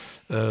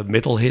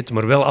 metalhead,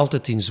 maar wel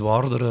altijd in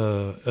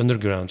zwaardere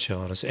underground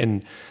genres.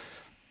 En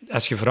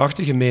als je vraagt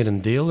de gemene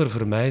deler,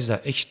 voor mij is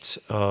dat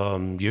echt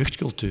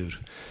jeugdcultuur.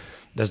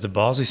 Dat is de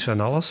basis van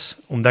alles,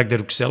 omdat ik daar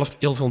ook zelf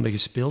heel veel mee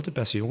gespeeld heb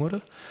als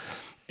jongere.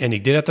 En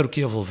ik denk dat er ook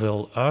heel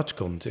veel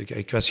uitkomt.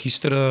 Ik was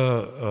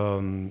gisteren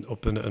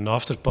op een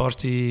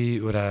afterparty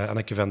waar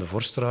Anneke van de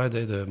Vorst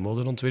draaide, de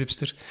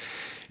modeontwerpster.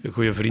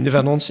 Goeie vrienden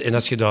van ons. En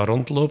als je daar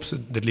rondloopt,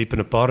 er liepen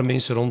een paar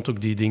mensen rond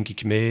ook die, denk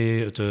ik,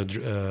 mee uit de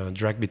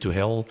Drag Me to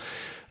Hell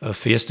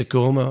feesten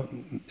komen.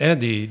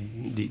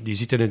 Die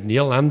zitten in een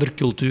heel andere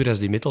cultuur als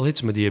die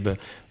metalheads, maar die hebben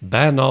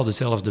bijna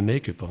dezelfde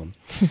make-up aan.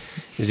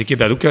 Dus ik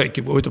heb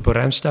ooit op een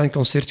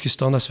Rammstein-concert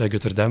gestaan als wij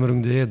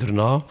Götterdammer deden,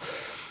 daarna.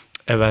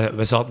 En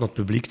wij zaten naar het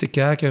publiek te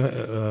kijken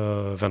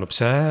van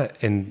opzij.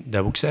 En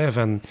dat we ook zeiden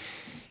van...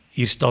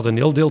 Hier staat een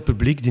heel deel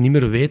publiek die niet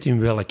meer weet in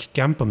welk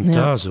kamp hem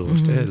thuis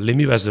hoort. Mm-hmm.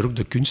 Lemmy was er ook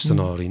de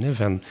kunstenaar in. Hè,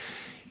 van,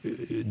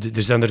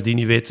 er zijn er die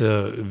niet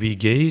weten wie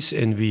gay is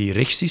en wie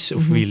rechts is,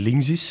 of wie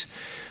links is,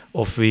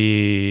 of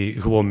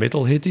wie gewoon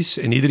metalhead is.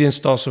 En iedereen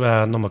staat zo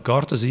naar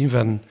elkaar te zien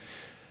van...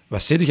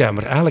 Wat zeg je?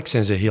 Maar eigenlijk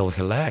zijn ze heel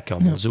gelijk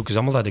allemaal. Zoeken ze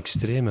allemaal dat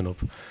extreme op.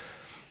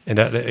 En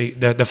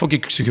dat vond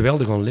ik zo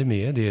geweldig aan Lemmy.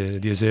 Hè.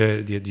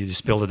 Die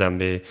speelde dan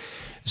bij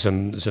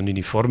zijn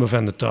uniformen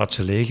van het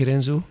Duitse leger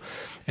en zo.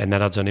 En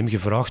dan had ze aan hem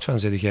gevraagd van,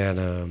 zit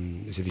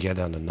jij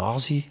dan een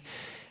nazi?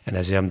 En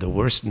hij zei, I'm the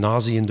worst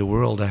nazi in the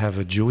world. I have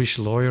a Jewish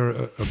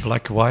lawyer, a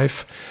black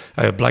wife,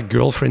 a black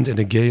girlfriend and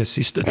a gay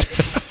assistant.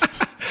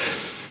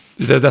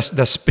 Dus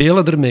dat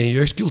spelen er met een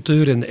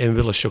jeugdcultuur en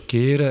willen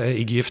chockeren.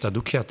 Iggy heeft dat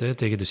ook gehad, hè,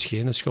 tegen de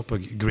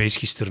schenenschoppen. Grace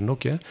gisteren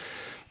ook. Hè.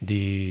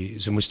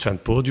 Ze moest van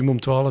het podium om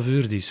 12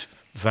 uur. Die is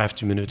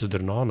 15 minuten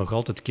daarna nog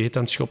altijd keet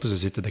aan het schoppen. Ze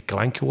zitten de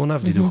klank gewoon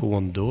af, die doet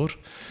gewoon door.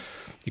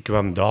 Ik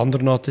kwam Daan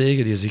daarna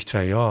tegen, die zegt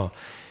van ja,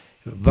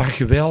 wat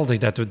geweldig,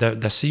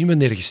 dat zien we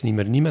nergens niet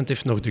meer. Niemand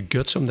heeft nog de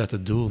guts om dat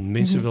te doen.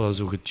 Mensen willen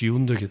zo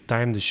getunede,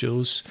 getimede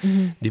shows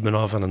die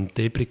bijna van een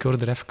tape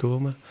recorder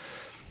afkomen.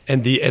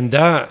 En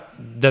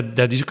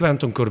dat is ook wat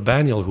Anton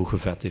Corbijn heel goed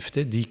gevat heeft.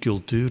 Hè. Die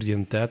cultuur,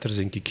 die tijd, daar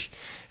denk ik...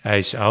 Hij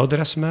is ouder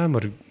als mij,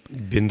 maar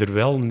ik ben er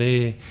wel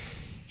mee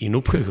in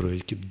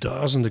opgegroeid. Ik heb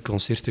duizenden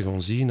concerten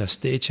gaan zien, naar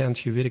stagehand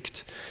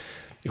gewerkt.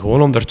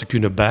 Gewoon om daar te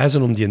kunnen bij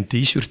zijn, om die een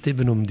t-shirt te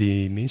hebben, om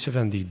die mensen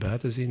van dichtbij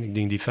te zien. Ik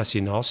denk die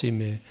fascinatie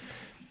met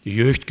de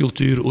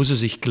jeugdcultuur, hoe ze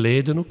zich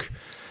kleden ook.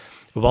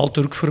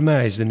 Walter ook voor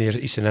mij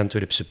is een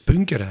Antwerpse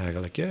punker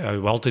eigenlijk. Hè.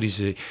 Walter is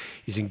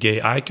een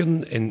gay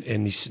icon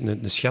en is een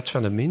schat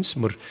van een mens,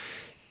 maar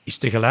is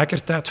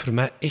tegelijkertijd voor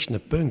mij echt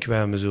een punk. We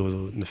hebben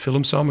zo een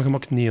film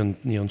samengemaakt,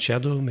 Neon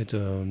Shadow, met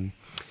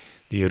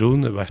die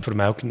Jeroen, wat voor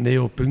mij ook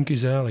neo-punk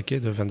is eigenlijk,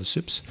 hè, van de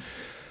subs.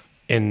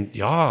 En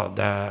ja,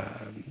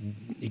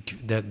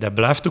 dat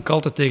blijft ook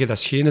altijd tegen dat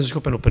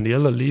schenenschop en op een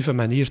hele lieve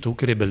manier te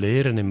ook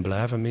rebelleren en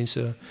blijven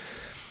mensen...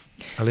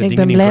 Ik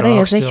ben blij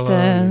dat je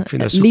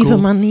zegt lieve cool.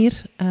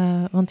 Manier,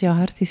 want jouw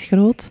hart is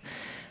groot.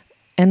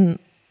 En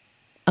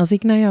als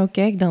ik naar jou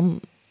kijk, dan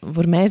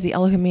voor mij is die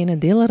algemene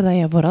deler dat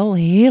je vooral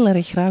heel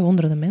erg graag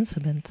onder de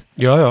mensen bent.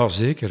 Ja,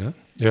 zeker. Hè.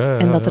 Ja,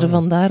 en dat er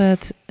van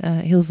daaruit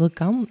heel veel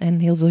kan en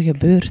heel veel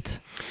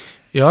gebeurt.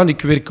 Ja, en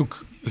ik werk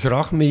ook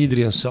graag met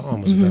iedereen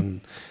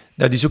samen.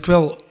 Dat is ook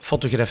wel,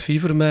 fotografie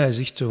voor mij is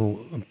echt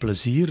zo een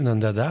plezier en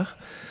dat.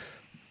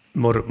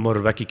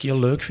 Maar wat ik heel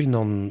leuk vind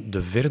aan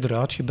de verder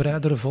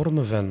uitgebreidere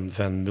vormen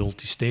van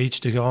multistage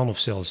te gaan, of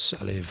zelfs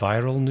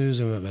viral nu,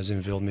 wij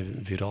zijn veel met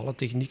virale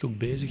techniek ook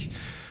bezig.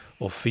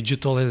 Of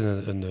digital,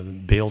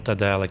 een beeld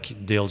dat eigenlijk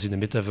deels in de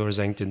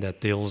metaverse hangt en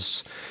dat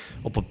deels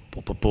op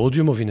een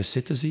podium of in een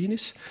set te zien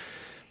is.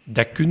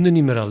 Dat kun je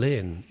niet meer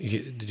alleen.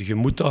 Je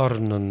moet daar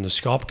een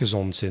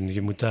schaapgezond zijn.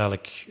 Je moet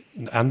eigenlijk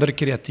andere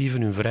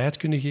creatieven hun vrijheid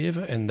kunnen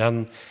geven en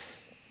dan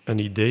een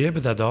idee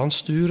hebben, dat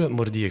aansturen,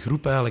 maar die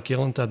groep eigenlijk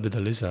heel een tijd bij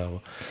de les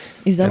houden.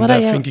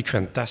 Dat vind ik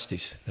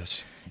fantastisch.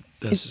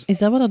 Is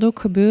dat wat ook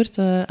gebeurt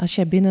als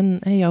jij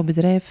binnen jouw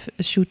bedrijf,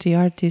 Shoot the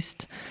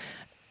Artist,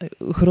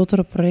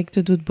 grotere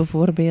projecten doet,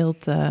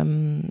 bijvoorbeeld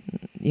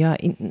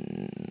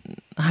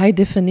high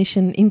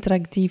definition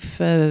interactief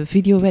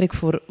videowerk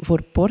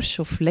voor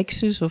Porsche of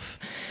Lexus?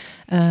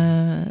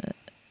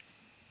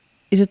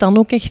 Is het dan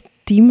ook echt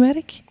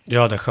teamwerk?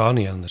 Ja, dat gaat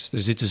niet anders.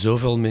 Er zitten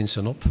zoveel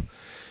mensen op.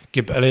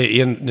 Ik heb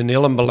een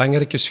hele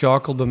belangrijke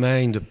schakel bij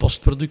mij in de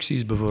postproductie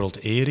is bijvoorbeeld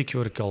Erik,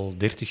 waar ik al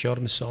 30 jaar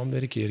mee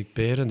samenwerk, Erik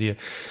Peren.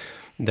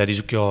 Dat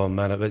is ook,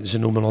 ze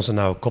noemen ons een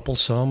oude koppel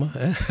samen.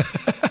 Hè.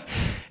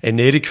 En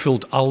Erik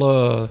vult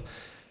alle...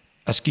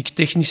 Als ik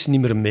technisch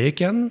niet meer mee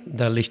kan,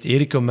 dan legt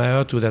Erik aan mij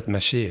uit hoe dat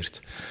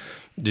marcheert.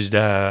 Dus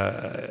dat...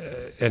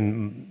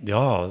 En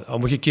ja,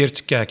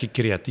 omgekeerd kijk ik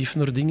creatief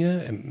naar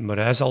dingen, maar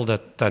hij zal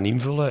dat dan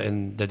invullen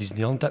en dat is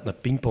niet altijd een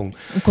pingpong.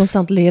 Een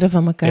constant leren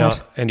van elkaar.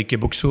 Ja, en ik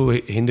heb ook zo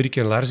Hendrik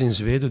en Lars in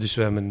Zweden, dus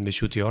wij hebben met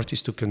Shoot the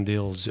Artist ook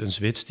een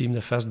Zweeds team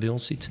dat vast bij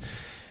ons zit.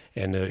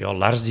 En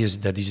Lars,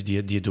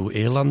 die doet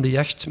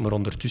elandenjacht, maar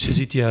ondertussen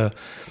zit hij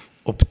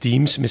op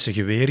Teams met zijn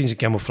geweer in zijn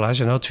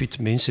camouflage-outfit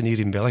mensen hier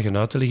in België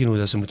uit te leggen hoe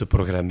dat ze moeten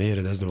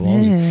programmeren. Dat is de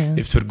waanzin. Hij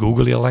heeft voor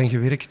Google heel lang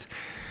gewerkt.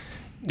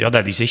 Ja,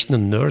 dat is echt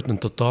een nerd, een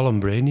totale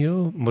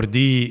brainio. Maar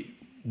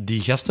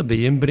die gasten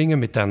bijeenbrengen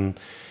met dan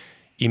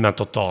iemand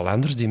totaal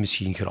anders, die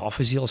misschien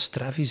grafisch heel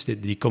straf is.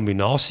 Die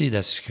combinatie,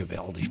 dat is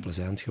geweldig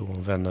plezant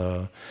gewoon.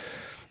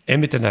 En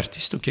met een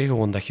artiest ook,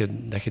 gewoon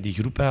dat je die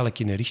groep eigenlijk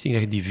in een richting,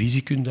 dat je die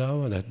visie kunt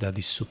houden, dat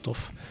is zo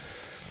tof.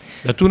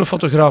 Dat doet een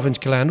fotograaf in het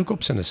klein ook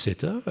op zijn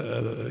set, hè.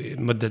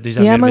 Maar dat is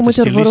dan meer met de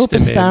stylist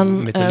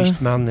en met de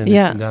lichtman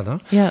en dat. Hè.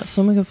 Ja,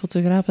 sommige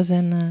fotografen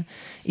zijn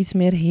iets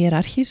meer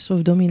hiërarchisch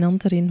of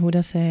dominanter in hoe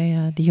dat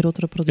zij die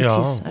grotere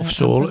producties... Ja, of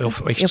solo,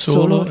 of echt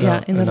solo.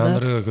 Ja, en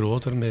andere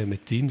groter met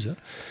teams. Hè.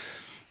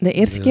 De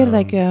eerste keer dat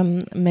ik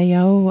met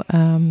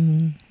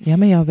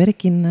jouw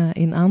werk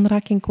in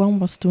aanraking kwam,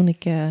 was toen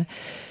ik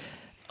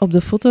op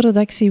de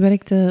fotoredactie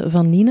werkte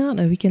van Nina,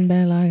 de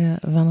weekendbijlage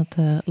van het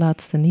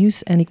laatste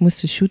nieuws. En ik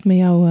moest de shoot met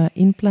jou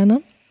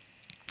inplannen.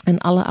 En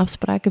alle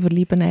afspraken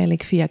verliepen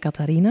eigenlijk via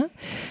Catharina,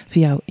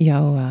 via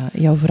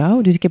jouw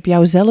vrouw. Dus ik heb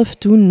jou zelf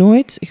toen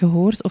nooit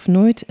gehoord of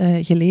nooit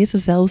gelezen,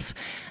 zelfs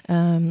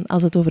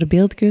als het over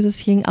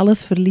beeldkeuzes ging.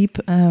 Alles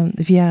verliep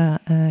via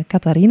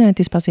Catharina. Het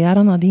is pas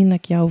jaren nadien dat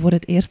ik jou voor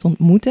het eerst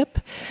ontmoet heb.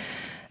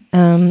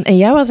 En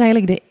jij was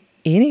eigenlijk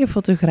enige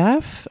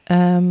fotograaf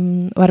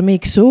waarmee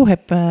ik zo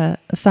heb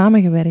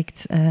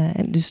samengewerkt.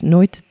 Dus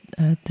nooit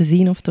te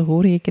zien of te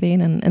horen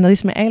gekregen. En dat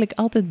is me eigenlijk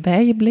altijd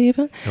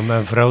bijgebleven. Ja,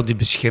 mijn vrouw die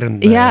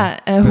beschermt mij. Ja,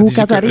 hoe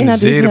Catharina dat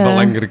is een zeer dus,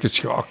 belangrijke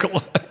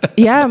schakel.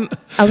 Ja,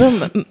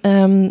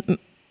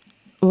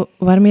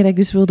 waarmee ik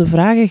dus wilde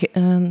vragen,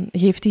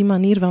 geeft die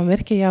manier van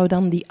werken jou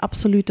dan die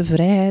absolute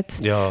vrijheid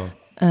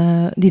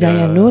die dat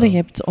jij nodig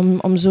hebt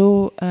om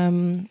zo,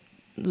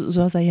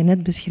 zoals dat je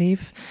net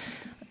beschreef,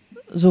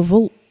 zo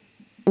vol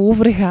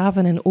overgave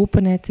en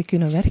openheid te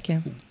kunnen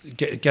werken?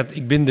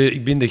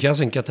 Ik ben de gas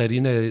en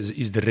Catharina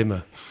is de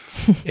remmen.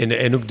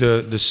 en ook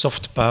de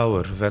soft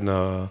power.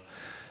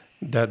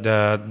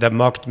 Dat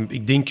maakt...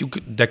 Ik denk ook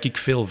dat ik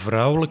veel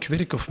vrouwelijk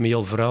werk, of met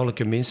heel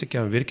vrouwelijke mensen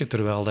kan werken,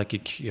 terwijl dat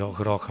ik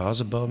graag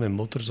huizen bouw, met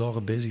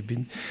motorzagen bezig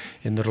ben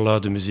en naar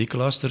luide muziek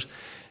luister.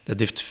 Dat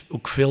heeft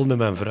ook veel met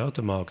mijn vrouw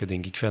te maken,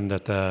 denk ik. Ik vind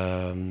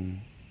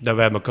dat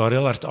wij elkaar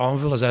heel hard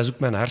aanvullen. Zij is ook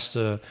mijn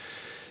hardste...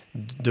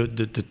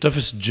 De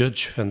toughest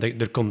judge.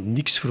 Er komt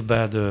niks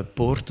voorbij de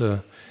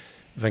poorten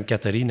van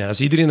Catharina.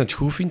 Als iedereen het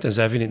goed vindt en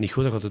zij vindt het niet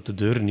goed, dan gaat het de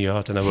deur niet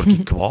uit. En dan word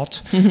ik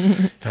kwaad.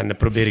 En dan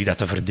probeer ik dat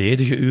te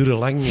verdedigen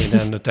urenlang. En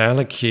dan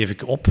uiteindelijk geef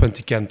ik op, want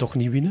ik kan toch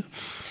niet winnen.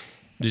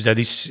 Dus dat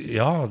is...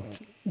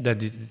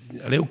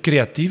 ook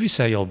creatief is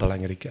zij heel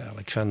belangrijk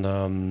eigenlijk.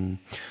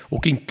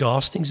 Ook in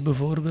castings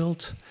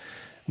bijvoorbeeld.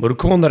 Maar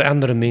ook gewoon naar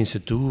andere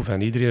mensen toe.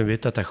 Iedereen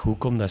weet dat dat goed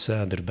komt, dat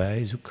zij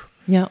erbij is ook.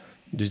 Ja.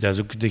 Dus dat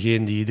is ook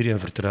degene die iedereen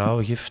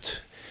vertrouwen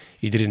geeft.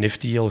 Iedereen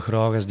heeft die heel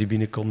graag als die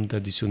binnenkomt.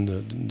 Dat is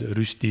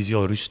die is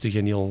heel rustig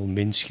en heel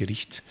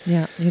mensgericht.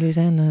 Ja, jullie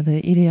zijn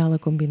de ideale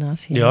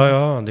combinatie.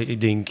 Ja,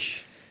 ik denk...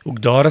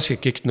 Ook daar, als je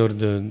kijkt naar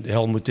de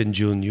Helmut en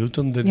Joe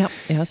Newton... Ja,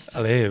 juist.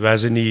 Wij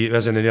zijn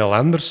een heel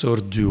ander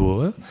soort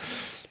duo, hè.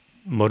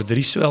 Maar er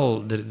is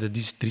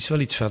wel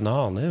iets van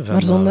aan. Hè,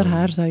 maar zonder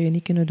haar zou je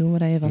niet kunnen doen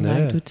wat je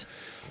vandaag doet.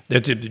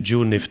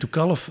 Joe heeft ook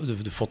al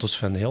de foto's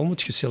van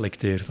Helmut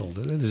geselecteerd.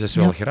 Dus dat is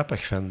wel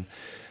grappig.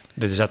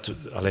 Er zat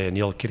een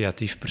heel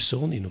creatief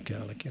persoon in ook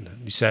eigenlijk.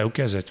 Dus zij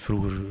is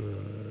vroeger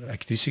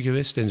actrice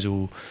geweest en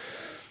zo.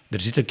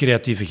 Er zit een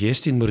creatieve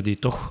geest in, maar die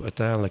toch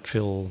uiteindelijk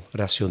veel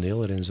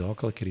rationeler en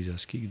zakelijker is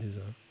als ik. Dus,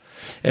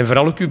 en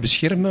vooral ook je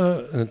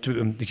beschermen.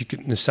 Je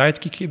kunt een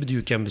sidekick hebben die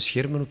je kan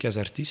beschermen, ook als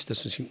artiest. Dat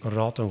is misschien een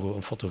raad aan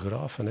een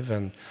fotograaf.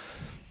 Van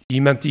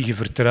iemand die je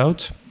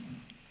vertrouwt,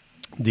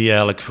 die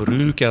eigenlijk voor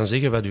u kan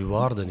zeggen wat uw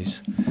waarde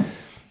is.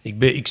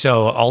 Ik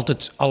zou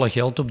altijd alle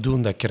geld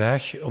opdoen dat ik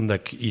krijg, omdat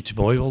ik iets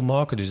mooi wil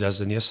maken. Dus dat is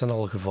de eerste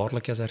al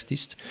gevaarlijk als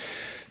artiest.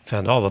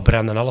 We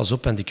branden alles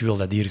op en ik wil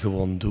dat hier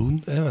gewoon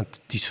doen. Hè, want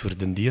het is voor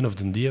de die of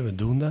de die, we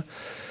doen dat.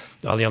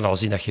 Alleen al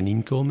zien dat je een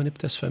inkomen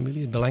hebt als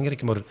familie, is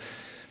belangrijk. Maar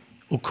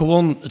ook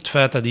gewoon het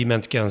feit dat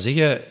iemand kan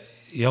zeggen...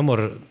 Ja, maar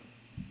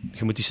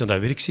je moet eens naar dat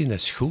werk zien, dat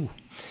is goed.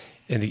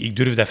 En ik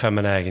durf dat van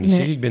mijn eigen niet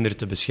zeggen. Ik ben er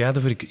te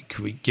bescheiden voor.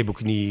 Ik heb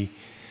ook niet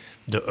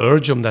de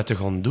urge om dat te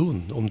gaan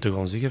doen. Om te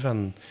gaan zeggen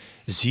van...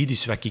 Zie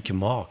dus wat ik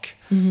maak.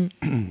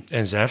 Mm-hmm.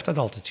 En zij heeft dat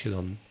altijd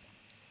gedaan.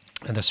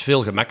 En dat is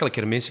veel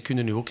gemakkelijker. Mensen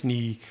kunnen nu ook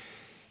niet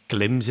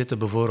klem zetten,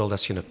 bijvoorbeeld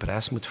als je een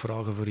prijs moet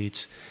vragen voor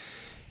iets.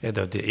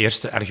 Het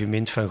eerste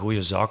argument van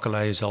goede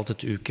zakenlui is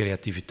altijd uw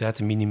creativiteit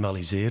te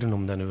minimaliseren,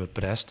 om dan uw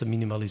prijs te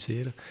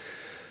minimaliseren.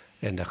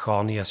 En dat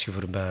gaat niet als je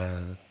voorbij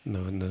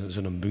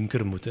zo'n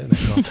bunker moet. Hè. Dat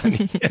gaat dat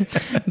niet.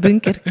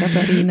 Bunker,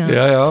 Catharina.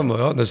 Ja, maar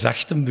een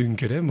zachte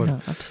bunker. Hè. Maar, ja,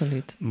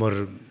 absoluut. Maar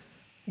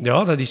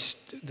ja, dat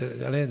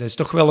is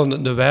toch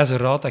wel de wijze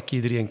raad dat ik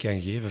iedereen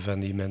kan geven,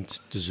 van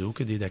iemand te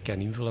zoeken die dat kan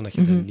invullen, dat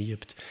je dat niet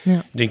hebt. Ja.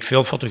 Ik denk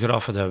veel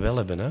fotografen dat wel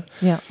hebben. Hè.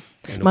 Ja.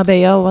 Maar bij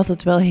jou was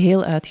het wel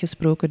heel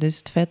uitgesproken. Dus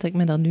het feit dat ik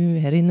me dat nu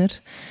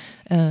herinner,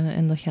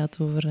 en dat gaat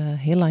over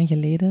heel lang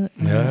geleden,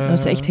 dat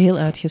was echt heel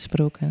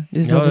uitgesproken.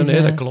 Dus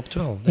dat klopt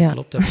wel. Dat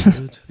klopt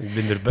absoluut. Ik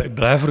ben er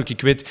blij voor.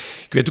 Ik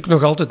weet ook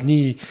nog altijd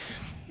niet...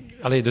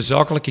 de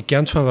zakelijke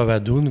kant van wat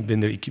wij doen,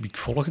 ik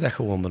volg dat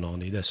gewoon bijna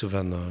niet. Dat is zo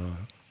van...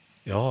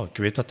 ik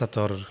weet dat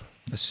daar...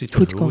 Dat zit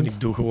er gewoon, ik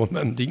doe gewoon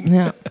mijn ding.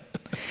 Ja.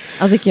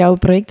 Als ik jouw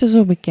projecten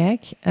zo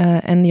bekijk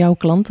en jouw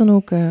klanten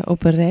ook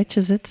op een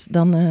rijtje zet,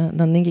 dan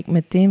denk ik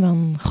meteen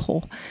van...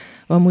 Goh,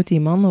 wat moet die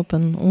man op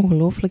een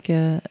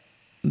ongelooflijke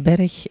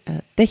berg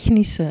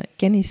technische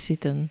kennis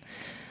zitten?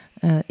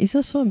 Is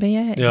dat zo? Ben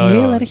jij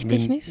heel erg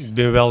technisch? Ik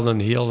ben wel een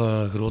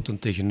heel grote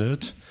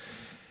techneut.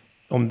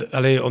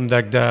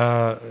 Omdat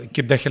ik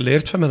heb dat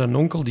geleerd van mijn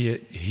onkel, die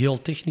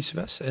heel technisch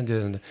was.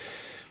 En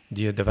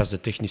dat was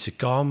de technische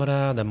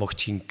camera, dat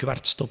mocht geen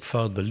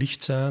kwartstopfout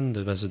belicht zijn.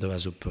 Dat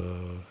was op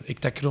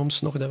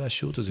Ektachroms nog, dat was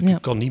shoot, dus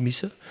ik kon niet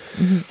missen.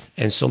 Mm-hmm.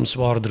 En soms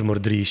waren er maar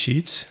 3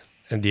 sheets.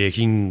 En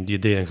die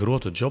deed een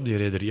grote job, die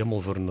reed er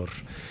helemaal voor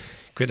naar...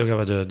 Ik weet nog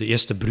dat we de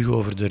eerste brug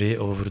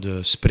over de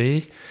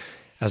Spree,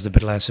 als de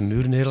Berlijnse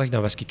muur neerlag,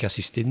 dan was ik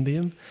assistent bij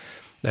hem.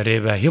 Dan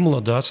reden wij helemaal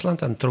naar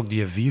Duitsland en trok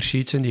die 4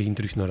 sheets en die ging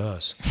terug naar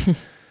huis.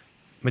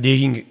 Maar die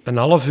ging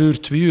 1,5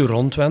 uur, 2 uur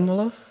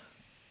rondwandelen.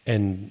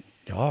 En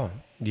ja...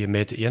 Die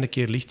meet de ene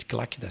keer licht,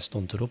 klak, dat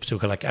stond erop. Zo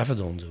gelijk even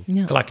doen. Zo.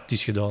 Ja. Klak, het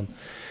is gedaan.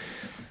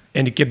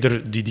 En ik heb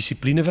er die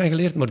discipline van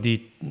geleerd, maar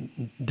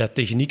dat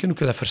technieken, ook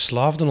dat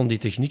verslaafden om die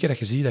technieken, dat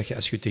je ziet dat je,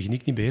 als je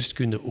techniek niet beheerst,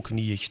 kun je ook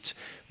niet echt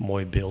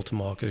mooi beeld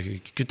maken. Je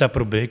kunt dat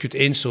proberen, je kunt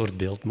één soort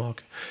beeld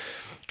maken.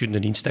 Je kunt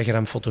een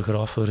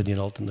Instagram-fotograaf worden die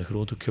altijd een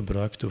groothoek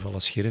gebruikt of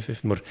alles scherp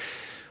heeft, maar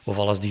of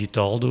alles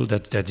digitaal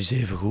doet, dat is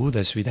even goed.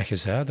 Dat is wie dat je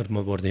zei,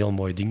 er worden heel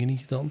mooie dingen in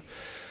gedaan.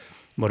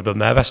 Maar bij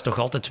mij was het toch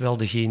altijd wel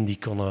degene die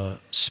kon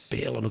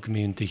spelen, ook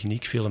met hun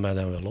techniek, viel mij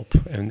dan wel op.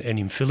 En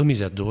in film is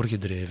dat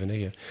doorgedreven.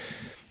 Hè.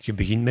 Je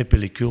begint met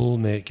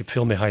pellicule, ik heb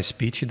veel met high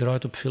speed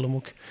gedraaid op film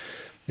ook.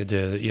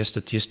 De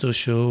eerste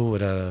Tiesto-show,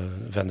 waar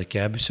Van de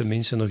Keibussen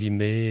mensen nog in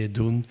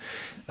meedoen,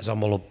 dat is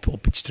allemaal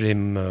op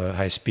extreem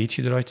high speed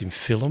gedraaid in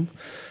film.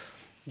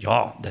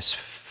 Ja, dat is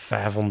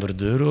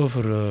 €500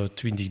 voor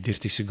 20,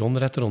 30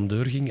 seconden dat er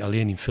ondeur ging.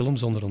 Alleen in film,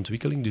 zonder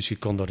ontwikkeling, dus je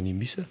kon daar niet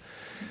missen.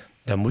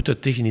 Dan moet je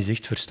technisch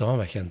echt verstaan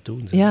wat je aan het doen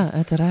bent. Ja,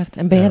 uiteraard.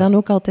 En ben je dan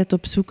ook altijd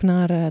op zoek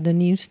naar de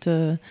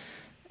nieuwste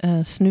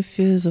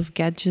snufjes of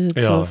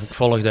gadgets? Ja, of... ik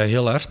volg dat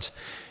heel hard.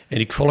 En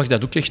ik volg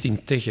dat ook echt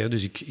in tech. Hè.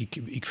 Dus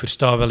ik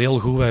versta wel heel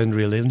goed wat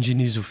Unreal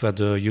Engine is of wat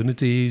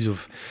Unity is.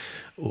 Of,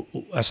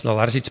 als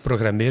Lars iets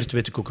programmeert,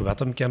 weet ik ook wat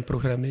hem kan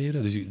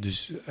programmeren.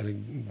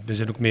 We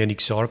zijn ook met een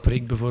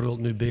XR-project bijvoorbeeld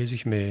nu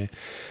bezig,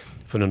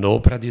 voor een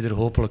opera die er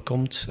hopelijk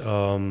komt,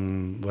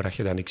 waar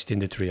je dan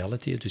extended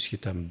reality hebt. Dus je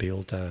hebt dan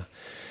beeld dat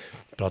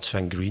in plaats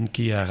van green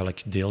key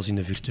eigenlijk deels in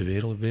de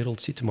virtuele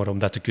wereld zit. Maar om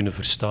dat te kunnen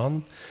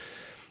verstaan,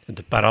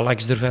 de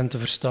parallax ervan te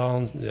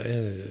verstaan,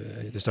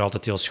 het is er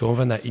altijd heel schoon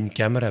van dat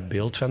in-camera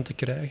beeld van te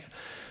krijgen.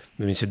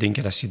 Mensen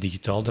denken dat als je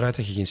digitaal draait,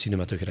 dat je geen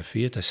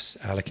cinematografie hebt. Dat is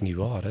eigenlijk niet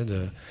waar. Hè.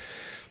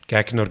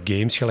 Kijk naar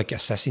games, gelijk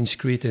Assassin's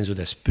Creed en zo,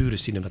 dat is pure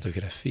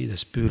cinematografie, dat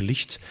is puur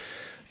licht.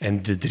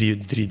 En de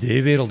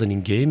 3D-werelden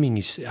in gaming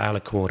is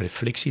eigenlijk gewoon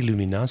reflectie,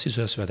 illuminatie,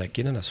 zoals wij dat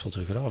kennen als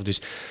fotograaf.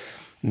 Dus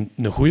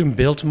een goede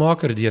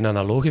beeldmaker die een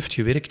analoog heeft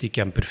gewerkt, die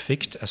kan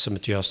perfect, als ze met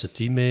het juiste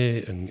team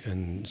mee,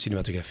 een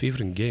cinematografie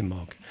voor een game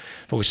maken.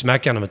 Volgens mij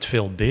kan hem het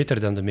veel beter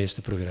dan de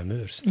meeste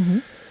programmeurs.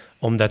 Mm-hmm.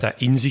 Omdat dat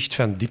inzicht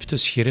van diepte,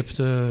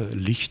 scherpte,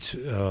 licht...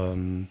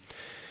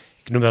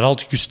 ik noem dat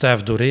altijd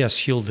Gustave Doré als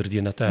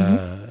schilder.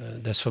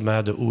 Dat is voor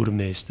mij de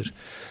oermeester.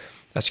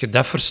 Als je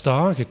dat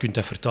verstaat, je kunt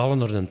dat vertalen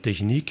naar een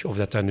techniek, of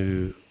dat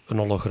nu een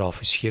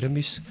holografisch scherm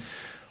is,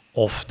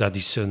 of dat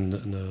is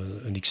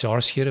een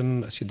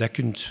XR-scherm. Als je dat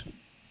kunt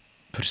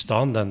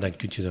verstaan, dan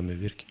kun je daarmee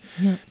werken.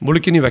 Ja. Het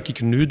moeilijke in wat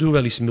ik nu doe,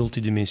 wel is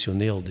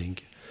multidimensioneel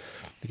denken.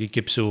 Ik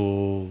heb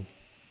zo...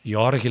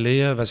 Jaren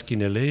geleden was ik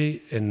in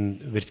L.A. en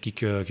werd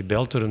ik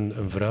gebeld door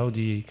een vrouw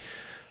die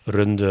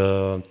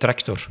runde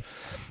Tractor.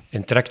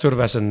 En Tractor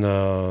was een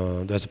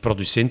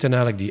producent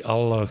eigenlijk die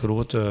alle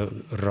grote,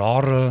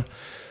 rare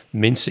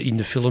mensen in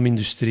de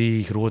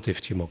filmindustrie groot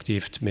heeft gemaakt. Die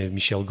heeft met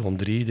Michel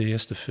Gondry de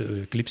eerste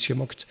clips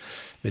gemaakt.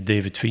 Met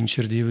David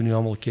Fincher, die we nu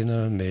allemaal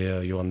kennen.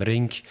 Met Johan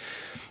Renck.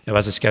 Dat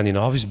was een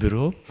Scandinavisch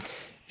bureau.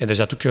 En er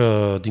zat ook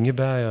dingen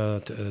bij,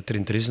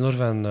 Trent Reznor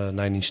van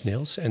Nine Inch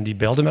Nails. En die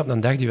belde me op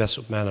een dag, die was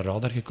op mijn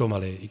radar gekomen.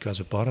 Allee, ik was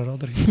op haar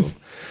radar gekomen.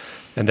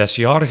 En dat is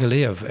jaren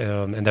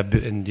geleden.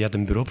 En die had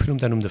een bureau opgenoemd,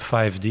 dat noemde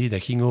 5D.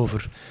 Dat ging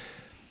over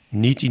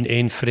niet in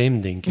één frame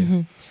denken.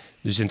 Mm-hmm.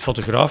 Dus in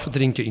fotografen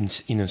denken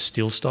in een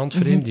stilstaand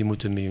frame. Mm-hmm. Die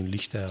moeten met hun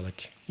licht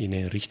eigenlijk in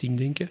één richting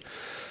denken.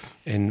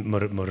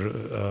 Maar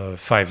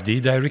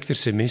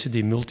 5D-directors zijn mensen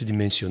die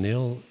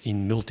multidimensioneel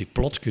in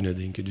multiplot kunnen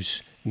denken.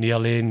 Dus niet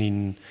alleen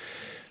in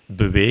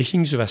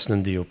beweging, zoals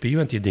een DOP,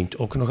 want die denkt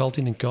ook nog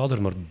altijd in een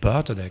kader, maar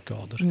buiten dat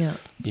kader. Ja.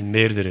 In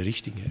meerdere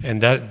richtingen. En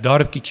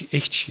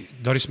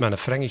daar is mijn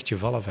frank echt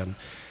gevallen van.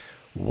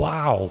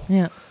 Wauw,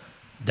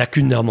 dat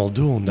kun je allemaal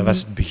doen. Dat was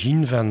het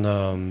begin van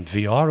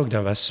VR ook.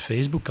 Dan was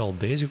Facebook al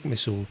bezig met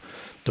zo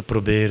te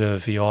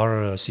proberen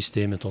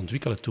VR-systemen te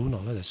ontwikkelen toen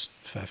al. Hè. Dat is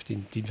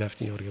 10,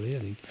 15 jaar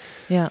geleden, denk ik.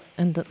 Ja,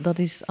 en dat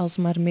is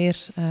alsmaar meer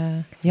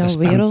jouw dat is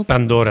wereld.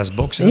 Pandora's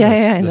box. Hè.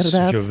 Ja, dat is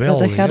inderdaad.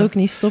 geweldig. Dat gaat ook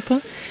niet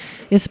stoppen.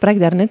 Je sprak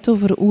daarnet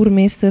over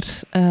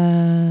oermeester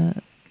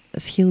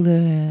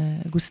schilder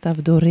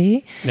Gustave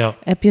Doré. Ja.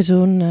 Heb je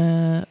zo'n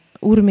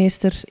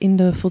oermeester in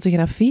de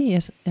fotografie?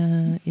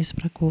 Je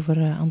sprak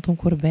over Anton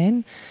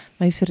Corbijn.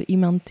 Maar is er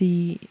iemand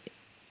die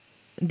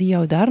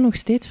jou daar nog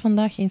steeds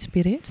vandaag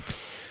inspireert?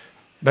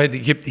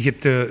 Je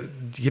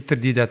hebt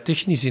er die dat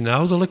technisch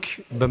inhoudelijk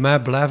bij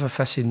mij blijven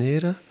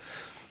fascineren.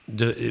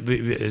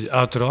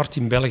 Uiteraard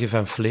in België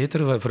van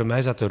Vleteren. Voor mij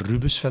is dat de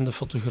Rubens van de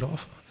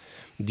fotografen.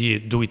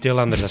 Die doet het heel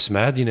anders dan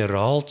mij, die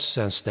herhaalt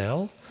zijn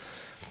stijl.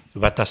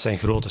 Wat dat zijn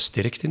grote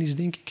sterkte is,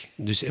 denk ik.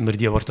 Maar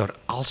die wordt daar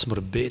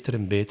alsmaar beter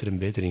en beter en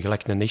beter in.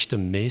 Gelijk een echte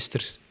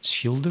meester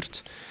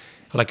schildert.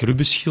 Gelijk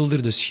Rubens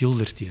schilderde,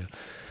 schildert hij.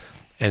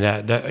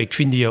 En ik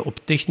vind die op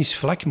technisch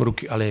vlak, maar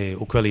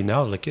ook wel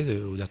inhoudelijk. Hè,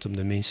 hoe dat hem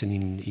de mensen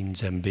in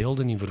zijn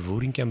beelden in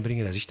vervoering kan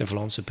brengen, dat is echt een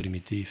Vlaamse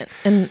primitief.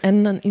 En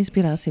een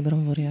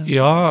inspiratiebron voor jou?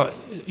 Ja,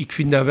 ik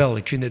vind dat wel.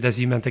 Dat is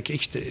iemand dat ik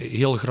echt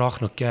heel graag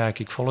naar kijk.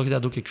 Ik volg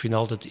dat ook, ik vind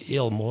het altijd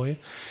heel mooi.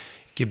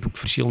 Ik heb ook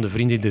verschillende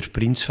vrienden die er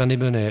prints van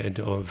hebben,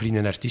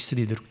 vrienden en artiesten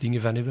die er ook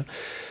dingen van hebben.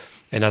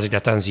 En als ik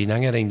dat dan zie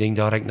hangen, dan denk ik,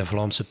 daar heb ik een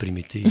Vlaamse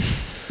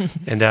primitief.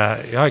 En dat,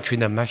 ja, ik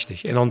vind dat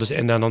machtig.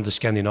 En dan aan de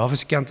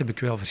Scandinavische kant heb ik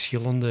wel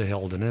verschillende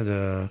helden. Hè.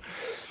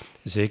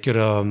 Zeker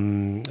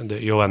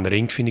de Johan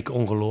Renck vind ik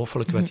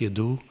ongelooflijk wat hij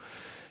doet.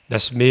 Dat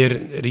is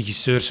meer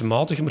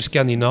regisseursmatig, maar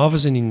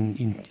Scandinavisch en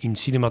in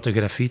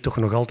cinematografie toch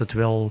nog altijd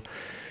wel...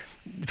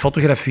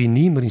 Fotografie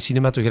niet, maar in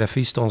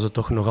cinematografie staan ze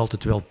toch nog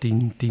altijd wel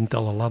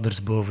tientallen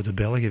ladders boven de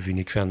Belgen, vind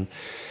ik. Van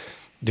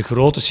de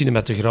grote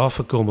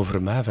cinematografen komen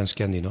voor mij van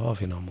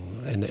Scandinavië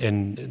allemaal.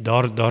 En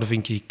daar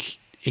vind ik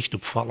echt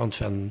opvallend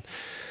van...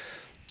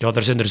 Ja,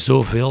 er zijn er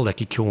zoveel dat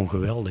ik gewoon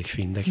geweldig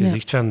vind. Dat je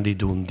zegt van, die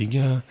doen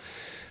dingen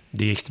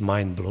die echt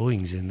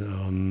mind-blowing zijn.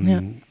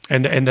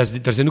 En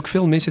er zijn ook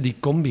veel mensen die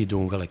combi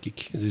doen, gelijk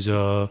ik. Dus...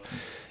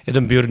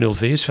 de Bjorn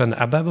Tagemöse van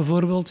ABBA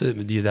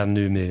bijvoorbeeld, die dan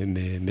nu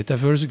met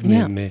Metaverse...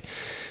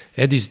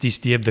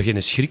 die hebben er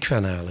geen schrik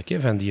van eigenlijk, hè,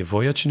 van die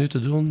voyage nu te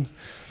doen.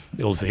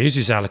 Tagemöse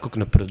is eigenlijk ook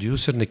een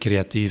producer, een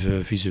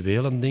creatieve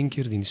visuele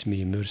denker, die is met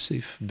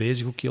immersive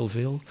bezig ook heel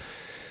veel.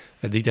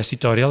 Dat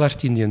zit daar heel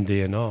hard in die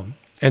DNA.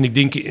 En ik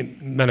denk,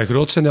 mijn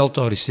grootste held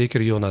daar is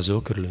zeker Jonas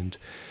Åkerlund.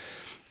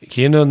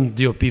 Geen een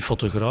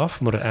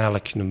DOP-fotograaf, maar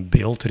eigenlijk een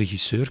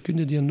beeldregisseur, kun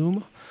je die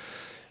noemen.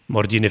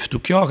 Maar die heeft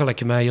ook,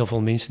 gelijk mij, heel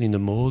veel mensen in de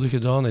mode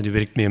gedaan. En die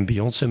werkt met een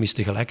Beyoncé, maar is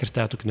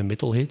tegelijkertijd ook een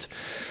metalhead.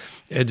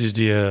 Dus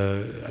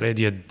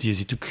die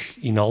zit ook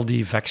in al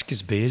die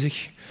vakjes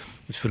bezig.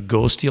 Dus voor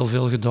Ghost heel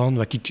veel gedaan.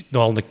 Wat ik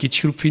al een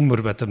kitschgroep vind,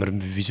 maar wat hij er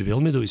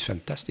visueel mee doet, is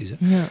fantastisch. Hè?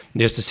 Ja.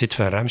 De eerste set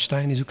van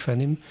Rammstein is ook van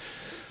hem.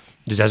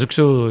 Dus dat is ook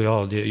zo,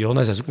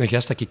 Jonas, dat is ook een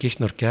gast dat ik echt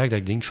naar kijk. Dat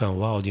ik denk van,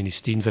 wauw, die is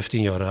 10,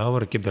 15 jaar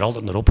ouder. Ik heb er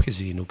altijd naar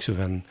opgezien. Ook zo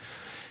van...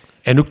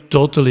 En ook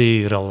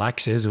totally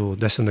relax. Hè, zo.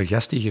 Dat is een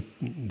gast die...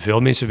 Veel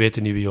mensen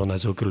weten niet wie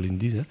Jonas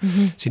Åkerlund is. Hè. Ze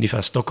zijn niet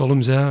van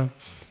Stockholm zijn,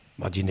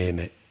 maar die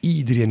nemen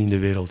iedereen in de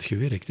wereld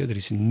gewerkt. Hè. Er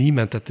is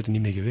niemand dat er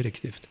niet mee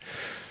gewerkt heeft.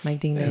 Maar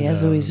ik denk dat jij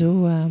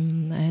sowieso,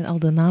 al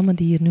de namen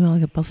die hier nu al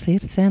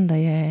gepasseerd zijn, dat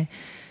jij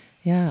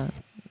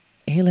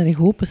heel erg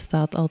open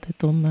staat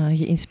altijd om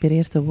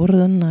geïnspireerd te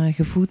worden,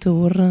 gevoed te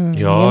worden. Een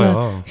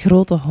hele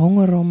grote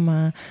honger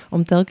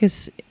om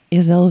telkens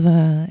jezelf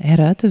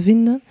heruit te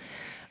vinden.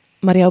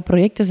 Maar jouw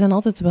projecten zijn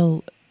altijd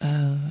wel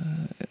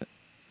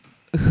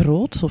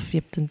groot, of je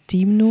hebt een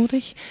team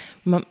nodig.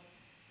 Maar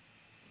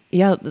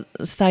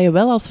sta je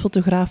wel als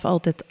fotograaf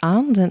altijd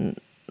aan?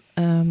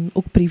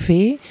 Ook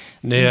privé?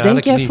 Nee,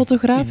 denk jij niet.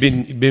 Fotografisch?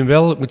 Ik ben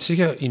wel, ik moet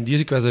zeggen,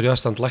 ik was er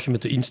juist aan het lachen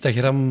met de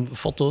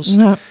Instagram-foto's.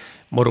 Ja.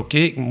 Maar oké,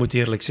 ik moet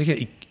eerlijk zeggen,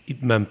 in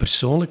mijn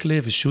persoonlijk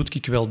leven shoot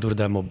ik wel door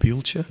dat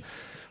mobieltje.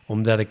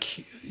 Omdat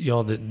ik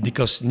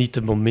dikwijls niet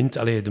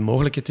de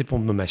mogelijkheid heb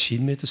om mijn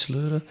machine mee te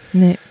sleuren.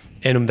 Nee.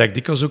 En omdat ik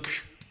dikwijls ook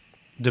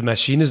de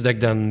machines dat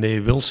ik dan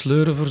mee wil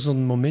sleuren voor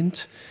zo'n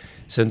moment,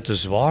 zijn te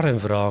zwaar en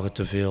vragen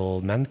te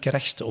veel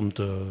mankracht om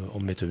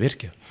mee te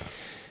werken.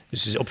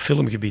 Dus op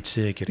filmgebied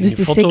zeker. Dus het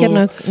is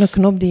zeker een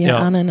knop die je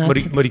aan en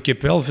uit... Maar ik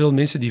heb wel veel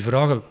mensen die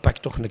vragen, pak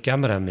toch een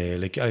camera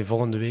mee.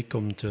 Volgende week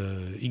komt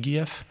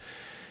IGF.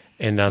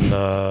 En dan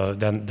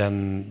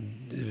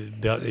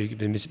ik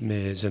ben met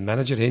zijn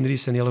manager, Henry,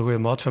 is een hele goede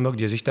maat van me ook,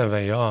 die zegt dan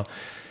van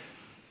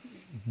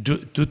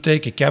do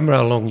take a camera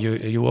along,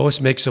 you always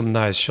make some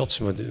nice shots.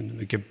 Maar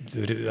ik heb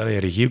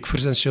regie ook voor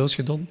zijn shows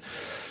gedaan.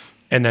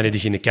 En dan heb je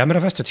geen camera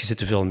vast, want je zit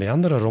te veel met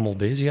andere rommel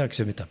bezig. Ja, ik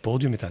zit met dat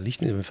podium, met dat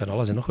licht, met van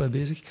alles en nog wat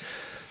bezig.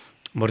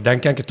 Maar dan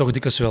kan ik het toch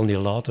dikwijls wel niet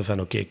laten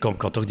van oké, kom,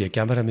 ik ga toch die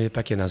camera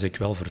meepakken en dan ben ik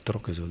wel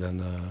vertrokken. Zo.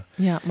 Dan,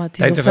 maar het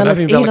is ofwel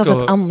het een of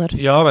het ander.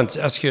 Ja, want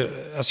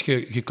als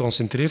je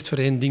geconcentreerd voor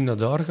één ding naar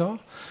daar gaat,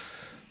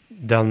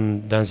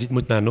 dan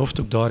moet mijn hoofd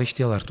ook daar echt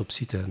heel hard op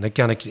zitten. Dan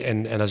kan ik,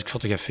 en als ik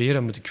fotografeer,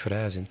 dan moet ik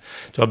vrij zijn.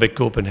 Toen bij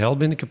Kopenhagen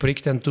ben ik een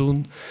project aan het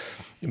doen,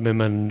 met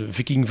mijn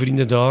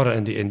vikingvrienden daar,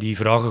 en die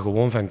vragen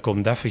gewoon van,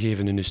 kom dat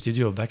geven in de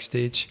studio,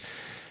 backstage.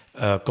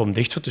 Kom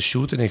dicht voor te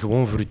shooten en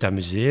gewoon voor u te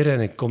amuseren. En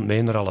ik kom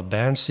mee naar alle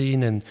bands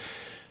zien. En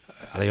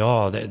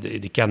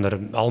ik kan er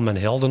al mijn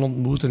helden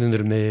ontmoeten en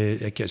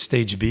ermee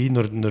Stage B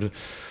naar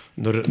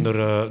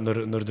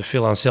de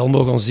Phil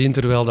Anselmo gaan zien,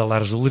 terwijl dat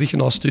Lars Ulrich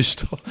naast u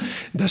staat.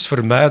 Dat is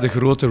voor mij de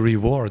grote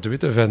reward,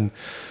 weet je, van...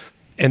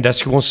 En dat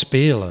is gewoon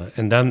spelen.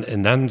 En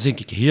dan denk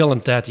ik heel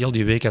een tijd, heel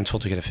die week aan het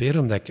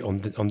fotograferen,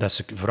 omdat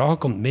ze vragen,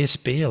 komt mee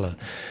spelen.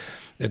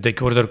 Ik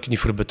word er ook niet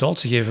voor betaald.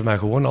 Ze geven mij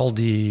gewoon al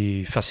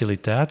die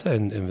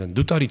faciliteiten en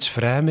doe daar iets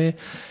vrij mee.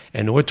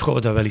 En ooit gaan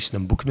we daar wel eens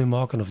een boek mee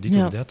maken of dit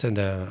of dat. En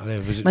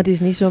maar het is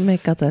niet zo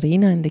met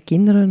Catharina en de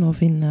kinderen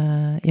of in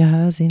je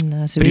huis in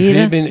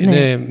Zweden? Privé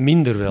nee,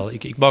 minder wel.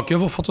 Ik maak heel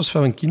veel foto's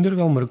van mijn kinderen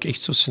wel, maar ook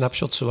echt zo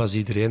snapshots zoals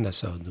iedereen dat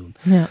zou doen.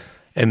 Ja.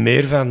 En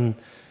meer van...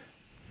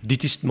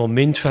 Dit is het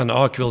moment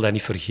van, ik wil dat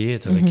niet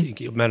vergeten.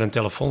 Mm-hmm. Op mijn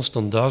telefoon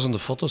stonden duizenden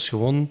foto's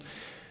gewoon...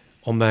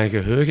 Om mijn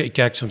geheugen, ik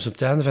kijk soms op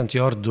het einde van het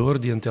jaar door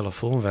die een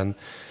telefoon van...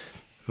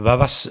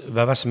 Wat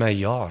was mijn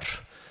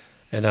jaar?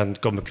 En dan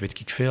kom ik, weet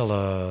ik veel,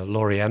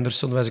 Laurie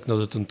Anderson was ik naar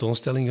de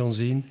tentoonstelling gaan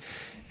zien.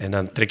 En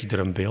dan trek ik er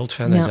een beeld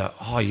van en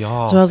zei,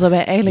 zoals dat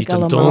wij eigenlijk die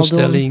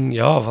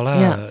tentoonstelling, allemaal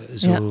doen. Ja, voilà,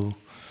 zo.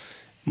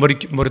 Ja.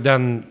 Maar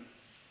dan...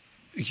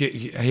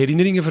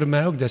 herinneringen voor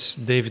mij ook, dat is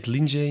David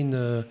Lynch in...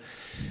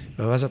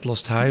 wat was het?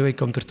 Lost Highway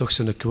komt er toch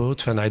zo'n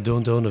quote van I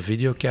don't own a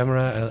video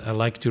camera.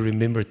 I like to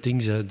remember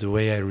things the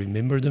way I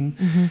remember them.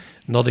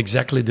 Not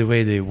exactly the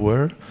way they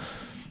were.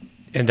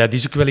 En dat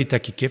is ook wel iets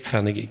dat ik heb.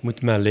 Van, ik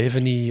moet mijn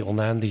leven niet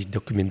oneindig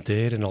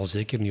documenteren. Al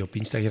zeker niet op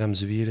Instagram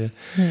zwieren.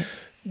 Nee.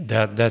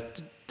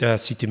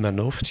 Dat zit in mijn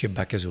hoofd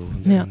gebakken zo.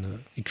 Ja. En,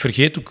 ik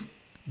vergeet ook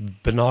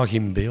bijna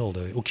geen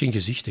beelden. Ook geen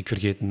gezichten. Ik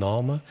vergeet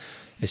namen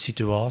en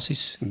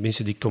situaties.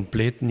 Mensen die ik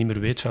compleet niet meer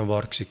weet van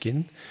waar ik ze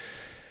ken.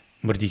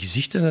 Maar die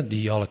gezichten,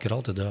 die haal ik er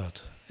altijd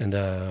uit. En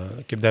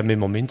ik heb dat met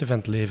momenten van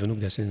het leven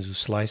ook. Dat zijn zo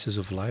slices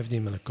of life die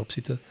in mijn kop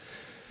zitten.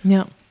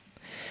 Ja.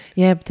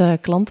 Jij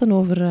hebt klanten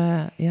over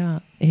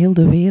heel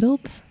de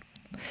wereld.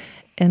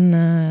 En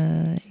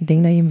ik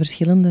denk dat je in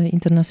verschillende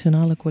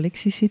internationale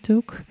collecties zit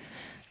ook.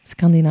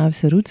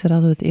 Scandinavische roots, daar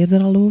hadden we het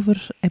eerder al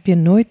over. Heb je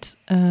nooit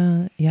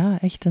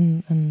echt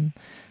een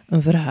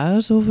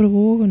verhuis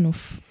overwogen?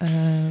 Of,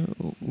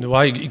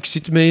 ik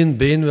zit met een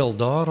been wel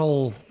daar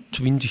al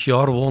 20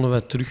 jaar wonen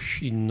wij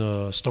terug in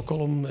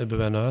Stockholm. Hebben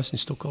wij een huis in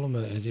Stockholm.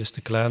 Het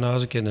eerste klein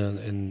huisje.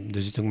 En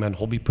er zit ook mijn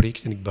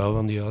hobbyproject en ik bouw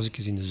aan die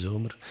huisjes in de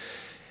zomer.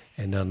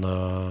 En dan,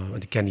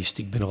 want ik kan niet,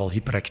 ik ben nogal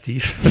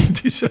hyperactief.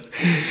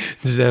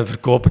 dus dan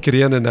verkoop ik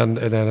er een en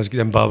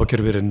dan bouw ik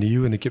er weer een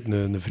nieuw. En ik heb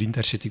een vriend,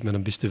 daar zit ik met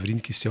een beste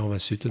vriend, Christian van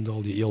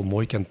Suttendal, die heel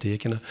mooi kan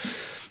tekenen.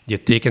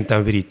 Die tekent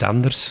dan weer iets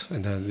anders.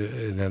 En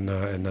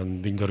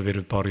dan ben ik daar weer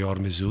een paar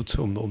jaar mee zoet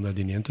om dat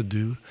ineen te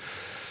duwen.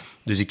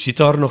 Dus ik zit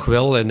daar nog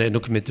wel en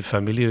ook met de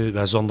familie.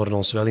 Wij zonderen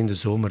ons wel in de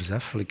zomers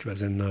af. Wij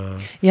zijn,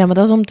 Ja, maar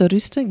dat is om te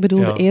rusten. Ik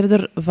bedoelde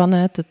eerder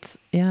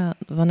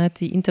vanuit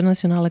die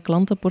internationale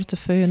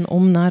klantenportefeuille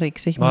om naar, ik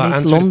zeg maar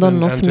iets,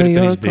 Londen of New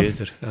York.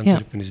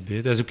 Antwerpen is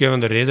beter. Dat is ook een van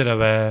de redenen dat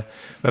we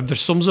hebben er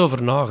soms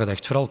over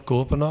nagedacht. Vooral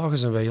Kopenhagen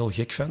zijn wij heel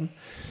gek van.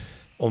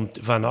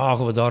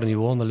 Gaan we daar niet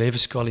wonen,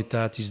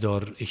 levenskwaliteit is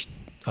daar echt...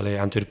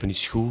 Antwerpen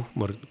is goed,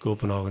 maar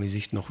Kopenhagen is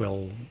echt nog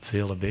wel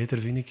veel beter,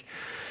 vind ik.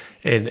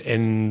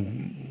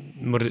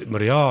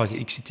 Maar ja,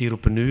 ik zit hier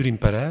op een uur in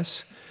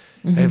Parijs.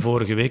 Mm-hmm.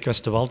 Vorige week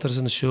was de Walters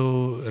een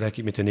show, rijd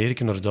ik met een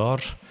Erike naar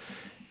daar.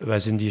 Wij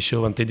zijn die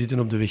show aan het editen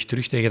op de weg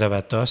terug. Tegen dat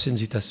wij thuis zijn,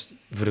 zit dat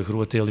voor een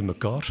groot deel in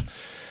elkaar.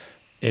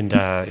 En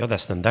dat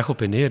is een dag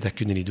op en neer, dat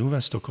kun je niet doen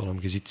van Stockholm.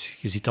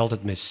 Je zit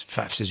altijd met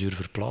 5-6 uur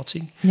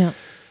verplaatsing. Ja.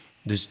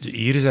 Dus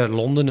hier is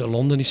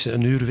Londen is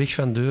een uur weg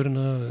van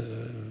Deurne.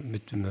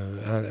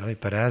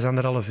 Parijs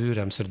 1,5 uur,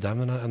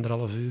 Amsterdam 1,5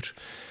 uur.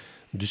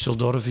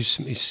 Düsseldorf is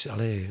 1,5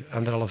 uur.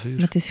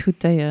 Maar het is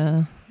goed dat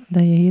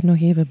je hier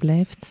nog even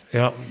blijft.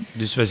 Ja,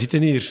 dus wij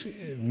zitten hier...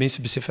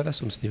 Mensen beseffen dat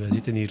soms niet. Wij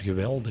zitten hier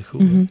geweldig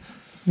goed. Mm-hmm.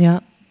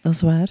 Ja, dat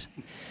is waar.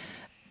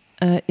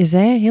 Je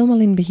zei helemaal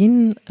in het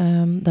begin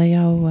dat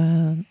jouw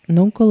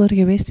non-color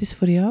geweest is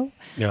voor jou.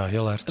 Ja,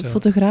 heel hard. Ja.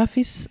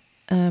 Fotografisch.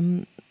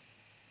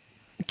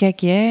 Kijk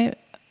jij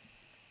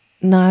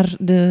naar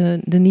de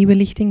nieuwe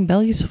lichting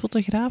Belgische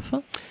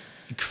fotografen?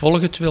 Ik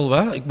volg het wel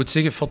wat. Ik moet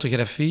zeggen,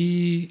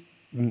 fotografie...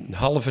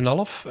 half en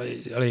half.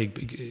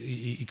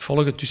 Ik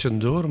volg het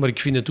tussendoor, maar ik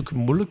vind het ook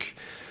moeilijk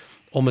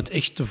om het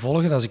echt te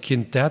volgen als ik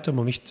geen tijd heb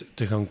om echt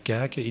te gaan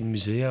kijken in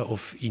musea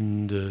of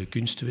in de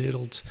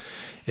kunstwereld.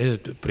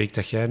 Het project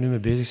dat jij nu mee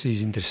bezig bent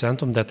is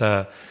interessant, omdat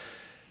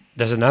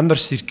dat is een ander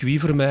circuit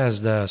voor mij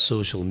als dat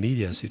social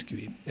media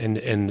circuit.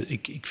 En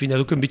ik vind dat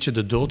ook een beetje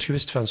de dood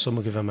geweest van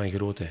sommige van mijn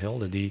grote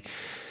helden.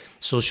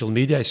 Social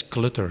media is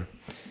clutter.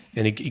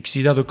 En ik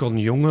zie dat ook aan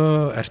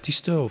jonge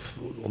artiesten of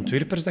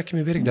ontwerpers dat ik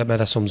mee werk, dat mij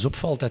dat soms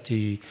opvalt dat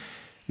die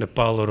een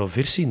Paolo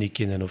Roversi niet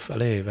kennen of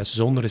wat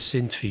zo'n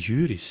recent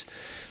figuur is.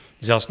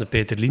 Zelfs een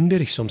Peter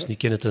Lindbergh soms niet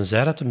kennen,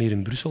 tenzij dat hij hier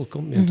in Brussel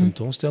komt met een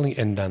tentoonstelling.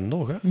 En dan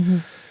nog. Hè.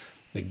 Mm-hmm.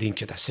 Ik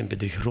denk, dat zijn bij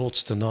de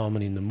grootste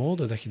namen in de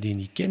mode, dat je die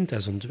niet kent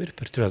als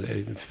ontwerper.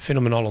 Terwijl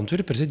fenomenale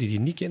ontwerpers die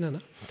niet kennen. Hè.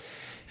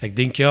 Ik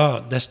denk,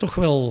 dat is toch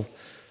wel...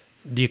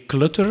 Die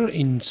clutter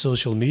in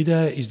social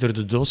media is er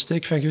de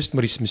doodsteek van geweest,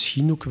 maar is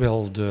misschien ook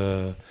wel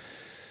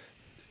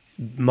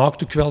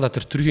maakt ook wel dat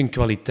er terug een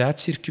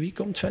kwaliteitscircuit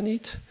komt van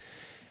iets,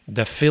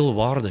 dat veel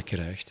waarde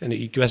krijgt. En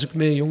ik was ook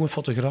met jonge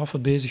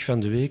fotografen bezig van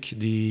de week,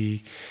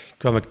 die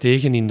kwam ik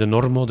tegen in de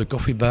Normo, de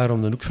koffiebar,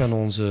 om de hoek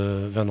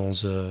van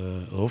onze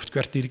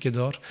hoofdkwartiertje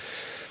daar.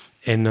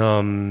 En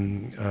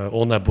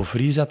Ona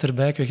Beaufry zat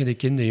erbij, ik weet je die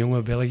kende,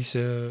 jonge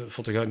Belgische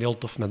fotograaf, een heel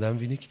tof madame,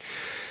 vind ik.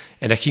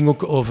 En dat ging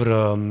ook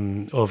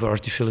over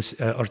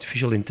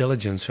artificial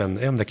intelligence,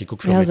 omdat ik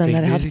ook veel met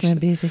tech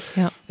bezig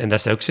ben. Ja. En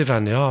dat zei ook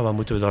van, wat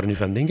moeten we daar nu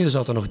van denken? Er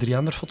zaten nog 3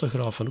 andere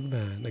fotografen ook bij.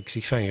 En ik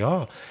zeg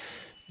van,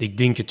 ik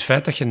denk het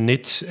feit dat je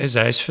net...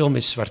 zij is veel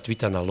met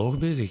zwart-wit analoog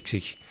bezig. Ik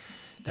zeg,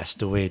 that's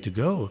the way to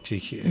go. Ik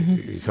zeg,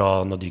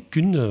 ga naar die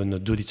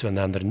kunde, doe iets wat een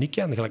ander niet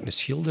kan. Gelijk een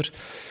schilder.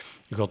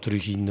 Ga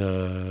terug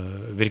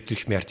werk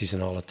terug met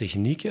artisanale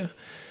technieken.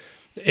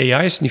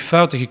 AI is niet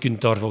fout, je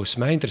kunt daar volgens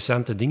mij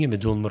interessante dingen mee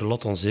doen, maar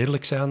laat ons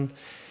eerlijk zijn,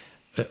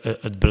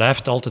 het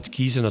blijft altijd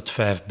kiezen uit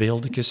 5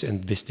 beeldjes en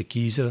het beste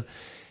kiezen.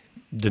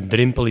 De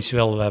drempel is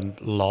wel wat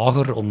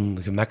lager om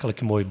gemakkelijk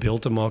een mooi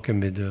beeld te maken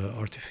met de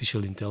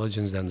artificial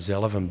intelligence dan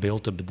zelf een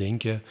beeld te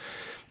bedenken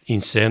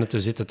in scène te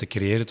zitten, te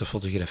creëren, te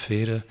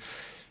fotograferen.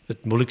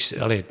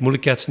 Het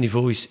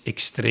moeilijkheidsniveau is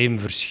extreem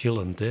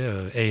verschillend. Hè.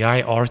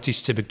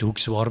 AI-artists heb ik toch ook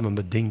zwaar mijn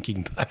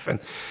bedenking bij.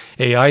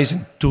 AI is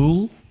een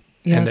tool,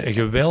 en een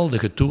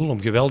geweldige tool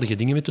om geweldige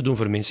dingen mee te doen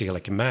voor mensen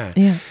gelijk mij.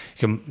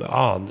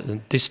 Ja.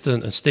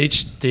 Een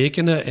stage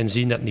tekenen en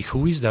zien dat het niet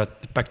goed is, dat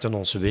pakt dan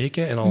onze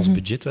weken en ons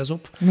budget was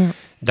op. Ja.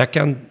 Dat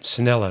kan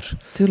sneller.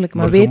 Tuurlijk,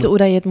 maar weten hoe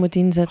dat je het moet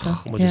inzetten.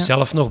 Je moet je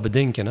zelf nog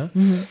bedenken. Hè.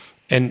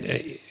 En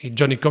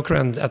Johnny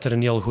Cochran had er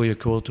een heel goede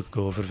quote ook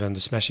over van de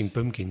Smashing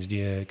Pumpkins.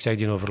 Ik zei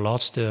die over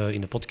laatst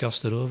in een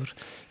podcast erover,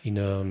 in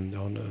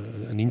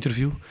een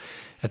interview.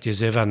 Dat hij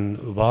zei van,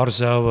 waar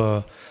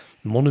zouden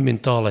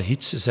monumentale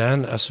hits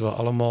zijn als we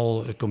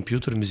allemaal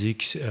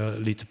computermuziek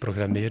lieten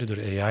programmeren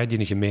door AI die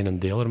een gemene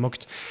deler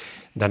maakt.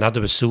 Dan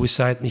hadden we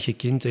Suicide niet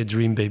gekend,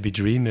 Dream Baby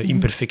Dream,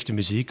 imperfecte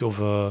muziek of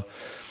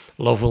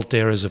Love Will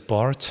Tear Us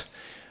Apart.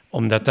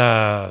 Omdat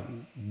dat...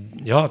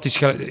 Ja,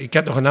 ik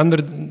had nog een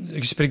ander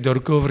gesprek daar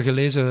ook over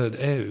gelezen.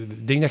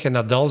 Ik denk dat je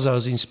Nadal zou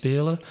zien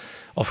spelen,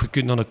 of je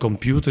kunt naar een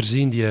computer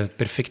zien die je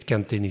perfect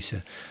kan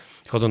tennissen.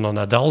 Ga je naar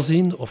Nadal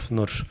zien of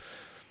naar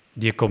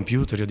die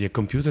computer? Ja, die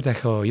computer dat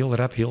gaat heel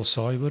rap, heel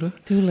saai worden.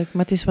 Tuurlijk,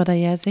 maar het is wat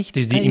jij zegt. Het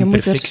is die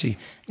imperfectie.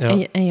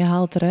 En je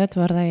haalt eruit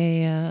waar dat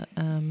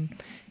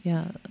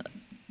je...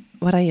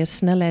 waar je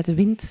snelheid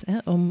wint, hè,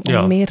 om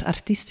meer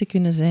artiest te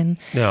kunnen zijn.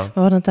 Ja. We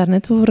hadden het daar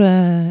net over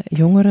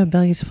jongere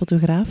Belgische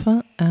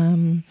fotografen.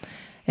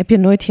 Heb je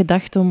nooit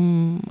gedacht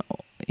om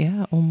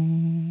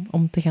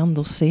te gaan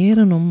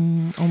doseren,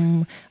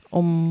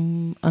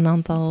 om een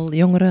aantal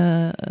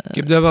jongeren... Ik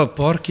heb dat wel een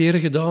paar keren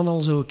gedaan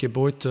al zo. Ik heb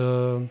ooit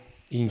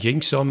in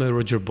Genk samen met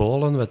Roger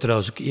Bolen, wat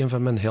trouwens ook een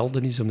van mijn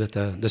helden is, omdat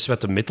dat is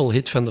wat de metal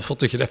hit van de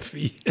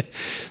fotografie.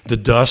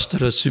 De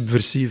duistere,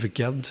 subversieve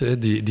kant,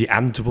 die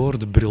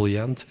antwoorden,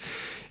 briljant.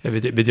 En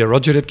bij die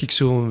Roger heb ik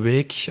zo'n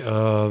week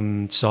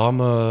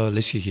samen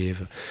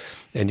lesgegeven.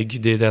 En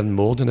ik deed dan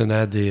mode en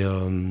hij deed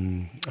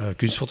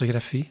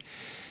kunstfotografie.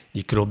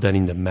 Die kroop dan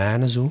in de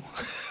mijnen zo.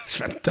 Dat is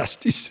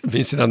fantastisch.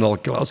 Mensen hadden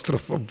al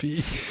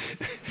claustrofobie.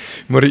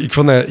 Maar ik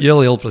vond dat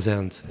heel, heel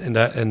plezant.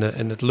 En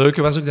het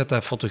leuke was ook dat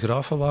dat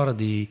fotografen waren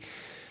die...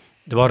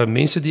 Er waren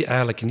mensen die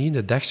eigenlijk niet in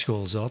de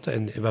dagschool zaten.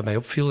 En wat mij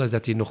opviel, is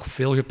dat die nog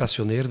veel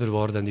gepassioneerder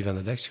waren dan die van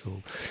de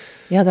dagschool.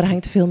 Ja, daar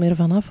hangt veel meer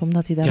van af,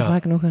 omdat die daar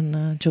vaak nog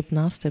een job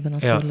naast hebben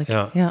natuurlijk.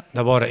 Ja.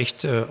 Dat waren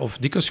echt, of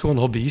dikwijls gewoon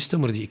hobbyisten,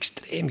 maar die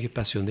extreem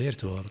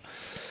gepassioneerd waren.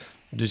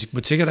 Dus ik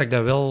moet zeggen dat ik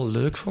dat wel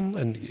leuk vond.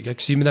 En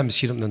ik zie me dat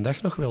misschien op een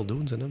dag nog wel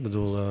doen. Hè. Ik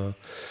bedoel,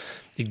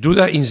 ik doe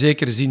dat in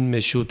zekere zin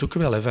met shoot ook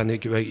wel. Hè.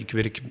 Ik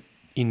werk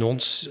in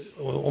ons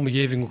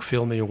omgeving ook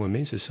veel met jonge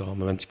mensen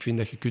samen. Want ik vind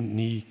dat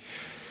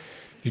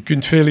je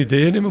kunt veel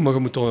ideeën hebben, maar je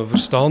moet dan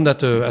verstaan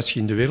dat als je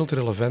in de wereld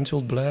relevant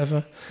wilt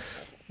blijven,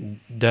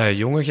 dat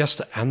jonge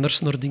gasten anders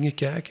naar dingen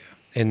kijken.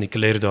 En ik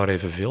leer daar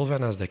evenveel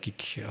van als dat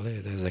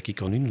ik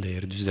kan hun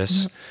leren. Dus dat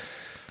is...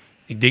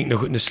 Ik denk,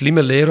 een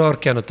slimme leraar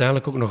kan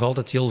uiteindelijk ook nog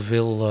altijd heel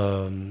veel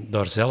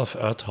daar zelf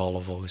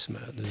uithalen, volgens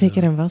mij. Dus,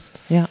 zeker en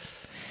vast, ja.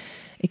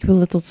 Ik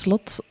wilde tot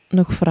slot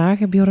nog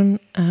vragen, Bjorn,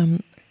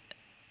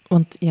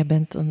 want jij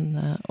bent een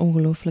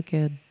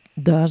ongelooflijke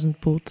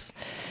duizendpoot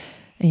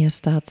en je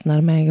staat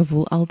naar mijn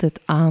gevoel altijd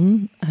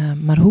aan.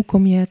 Maar hoe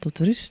kom jij tot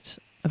rust?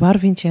 Waar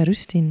vind jij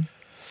rust in?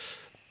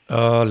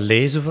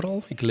 Lezen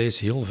vooral. Ik lees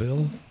heel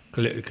veel.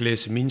 Ik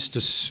lees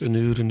minstens een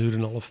uur en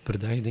een half per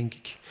dag, denk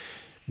ik.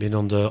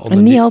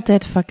 En niet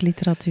altijd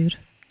vakliteratuur?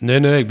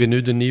 Nee, ik ben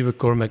nu de nieuwe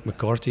Cormac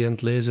McCarthy aan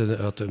het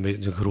lezen.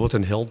 Een grote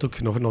held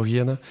ook, nog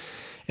een.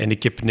 En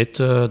ik heb net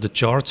de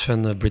chart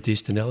van Bret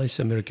Easton Ellis,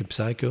 American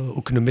Psycho.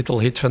 Ook een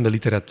metalhit van de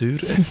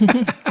literatuur.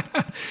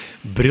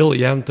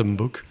 Briljant een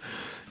boek.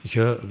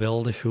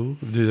 Geweldig goed.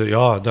 Dus,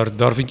 ja,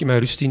 daar vind ik mijn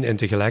rust in. En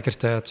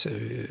tegelijkertijd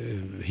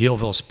heel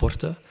veel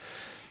sporten.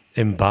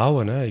 En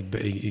bouwen. Hè.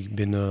 Ik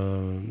ben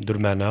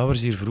door mijn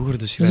ouders hier vroeger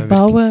de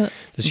schrijnwerk...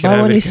 Dus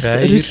bouwen is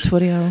rust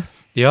voor jou?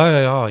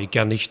 Ja. Ik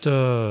kan echt...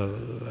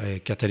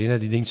 Catharina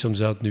die denkt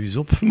soms uit nu eens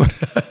op.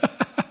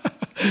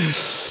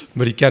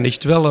 Maar ik kan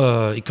echt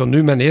wel... ik kan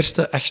nu mijn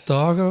eerste 8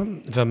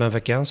 dagen van mijn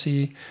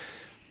vakantie...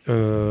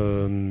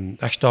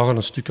 8 dagen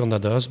een stuk aan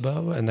dat huis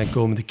bouwen. En dan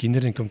komen de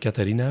kinderen en komt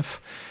Catharina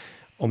af.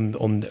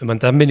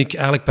 Want dan ben ik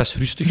eigenlijk pas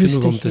rustig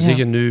genoeg om te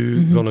zeggen...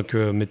 Nu ga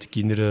ik met de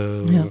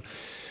kinderen... Ja.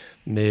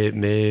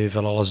 Mee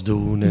van alles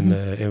doen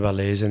en wat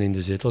lezen in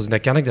de zetels. En dan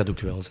kan ik dat ook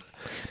wel.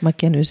 Maar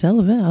ken u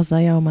zelf, hè? Als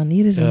dat jouw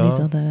manier is, dan is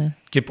dat...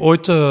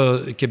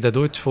 Ik heb dat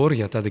ooit voor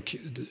gehad, dat ik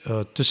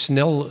te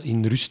snel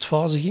in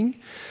rustfase ging.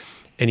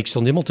 En ik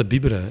stond helemaal te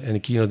bibberen. En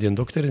ik ging naar die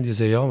dokter en die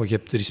zei, ja, maar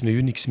er is met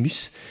u niks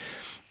mis.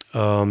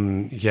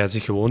 Jij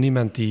zegt gewoon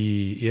iemand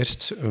die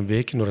eerst een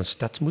week naar een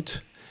stad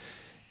moet,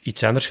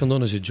 iets anders gaan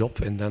doen als je job.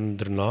 En dan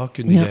daarna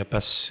kun je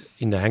pas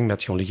in de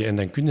hangmat gaan liggen. En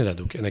dan kun je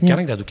dat ook. En dan kan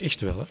ik dat ook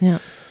echt wel. Hè. Ja.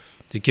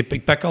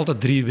 Ik pak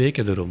altijd 3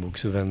 weken erom ook.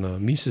 Zo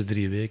van, minstens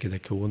 3 weken. Dat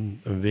ik gewoon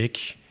een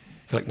week,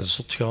 gelijk naar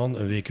zot gaan,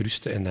 een week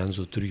rusten en dan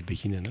zo terug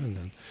beginnen. Hè. En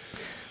dan...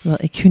 Wel,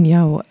 ik gun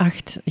jou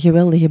 8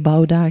 geweldige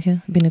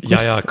bouwdagen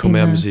binnenkort Ja, ik kom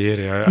mij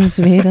amuseren. Ja. In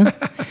Zweden.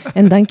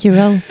 En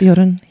dankjewel,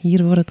 Bjorn,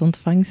 hier voor het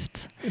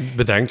ontvangst.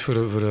 Bedankt voor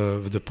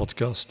de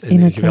podcast.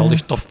 En een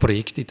geweldig tof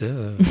project dit. Hè.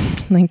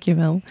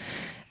 Dankjewel.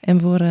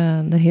 En voor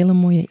de hele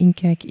mooie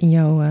inkijk in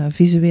jouw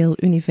visueel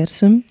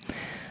universum.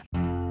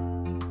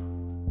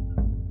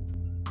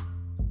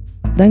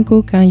 Dank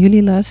ook aan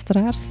jullie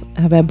luisteraars.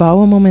 Wij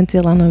bouwen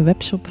momenteel aan een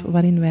webshop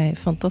waarin wij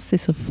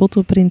fantastische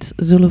fotoprints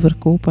zullen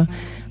verkopen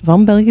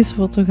van Belgische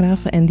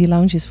fotografen en die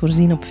launch is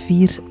voorzien op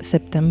 4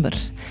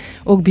 september.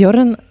 Ook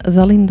Bjorn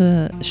zal in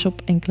de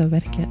shop enkele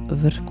werken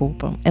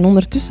verkopen. En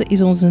ondertussen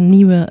is onze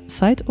nieuwe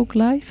site ook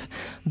live,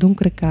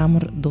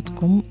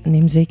 donkerekamer.com.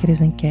 Neem zeker eens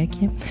een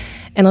kijkje.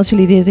 En als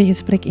jullie deze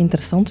gesprek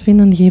interessant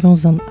vinden, geef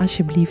ons dan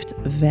alsjeblieft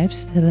 5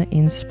 sterren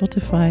in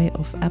Spotify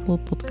of Apple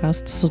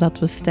Podcasts, zodat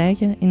we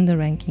stijgen in de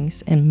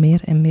rankings en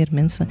meer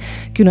mensen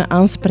kunnen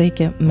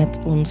aanspreken met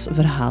ons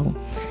verhaal.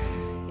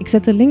 Ik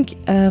zet de link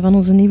van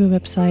onze nieuwe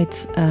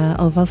website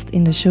alvast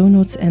in de show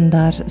notes en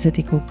daar zet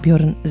ik ook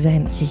Bjorn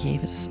zijn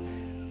gegevens.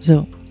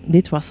 Zo,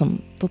 dit was hem.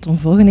 Tot een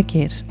volgende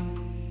keer.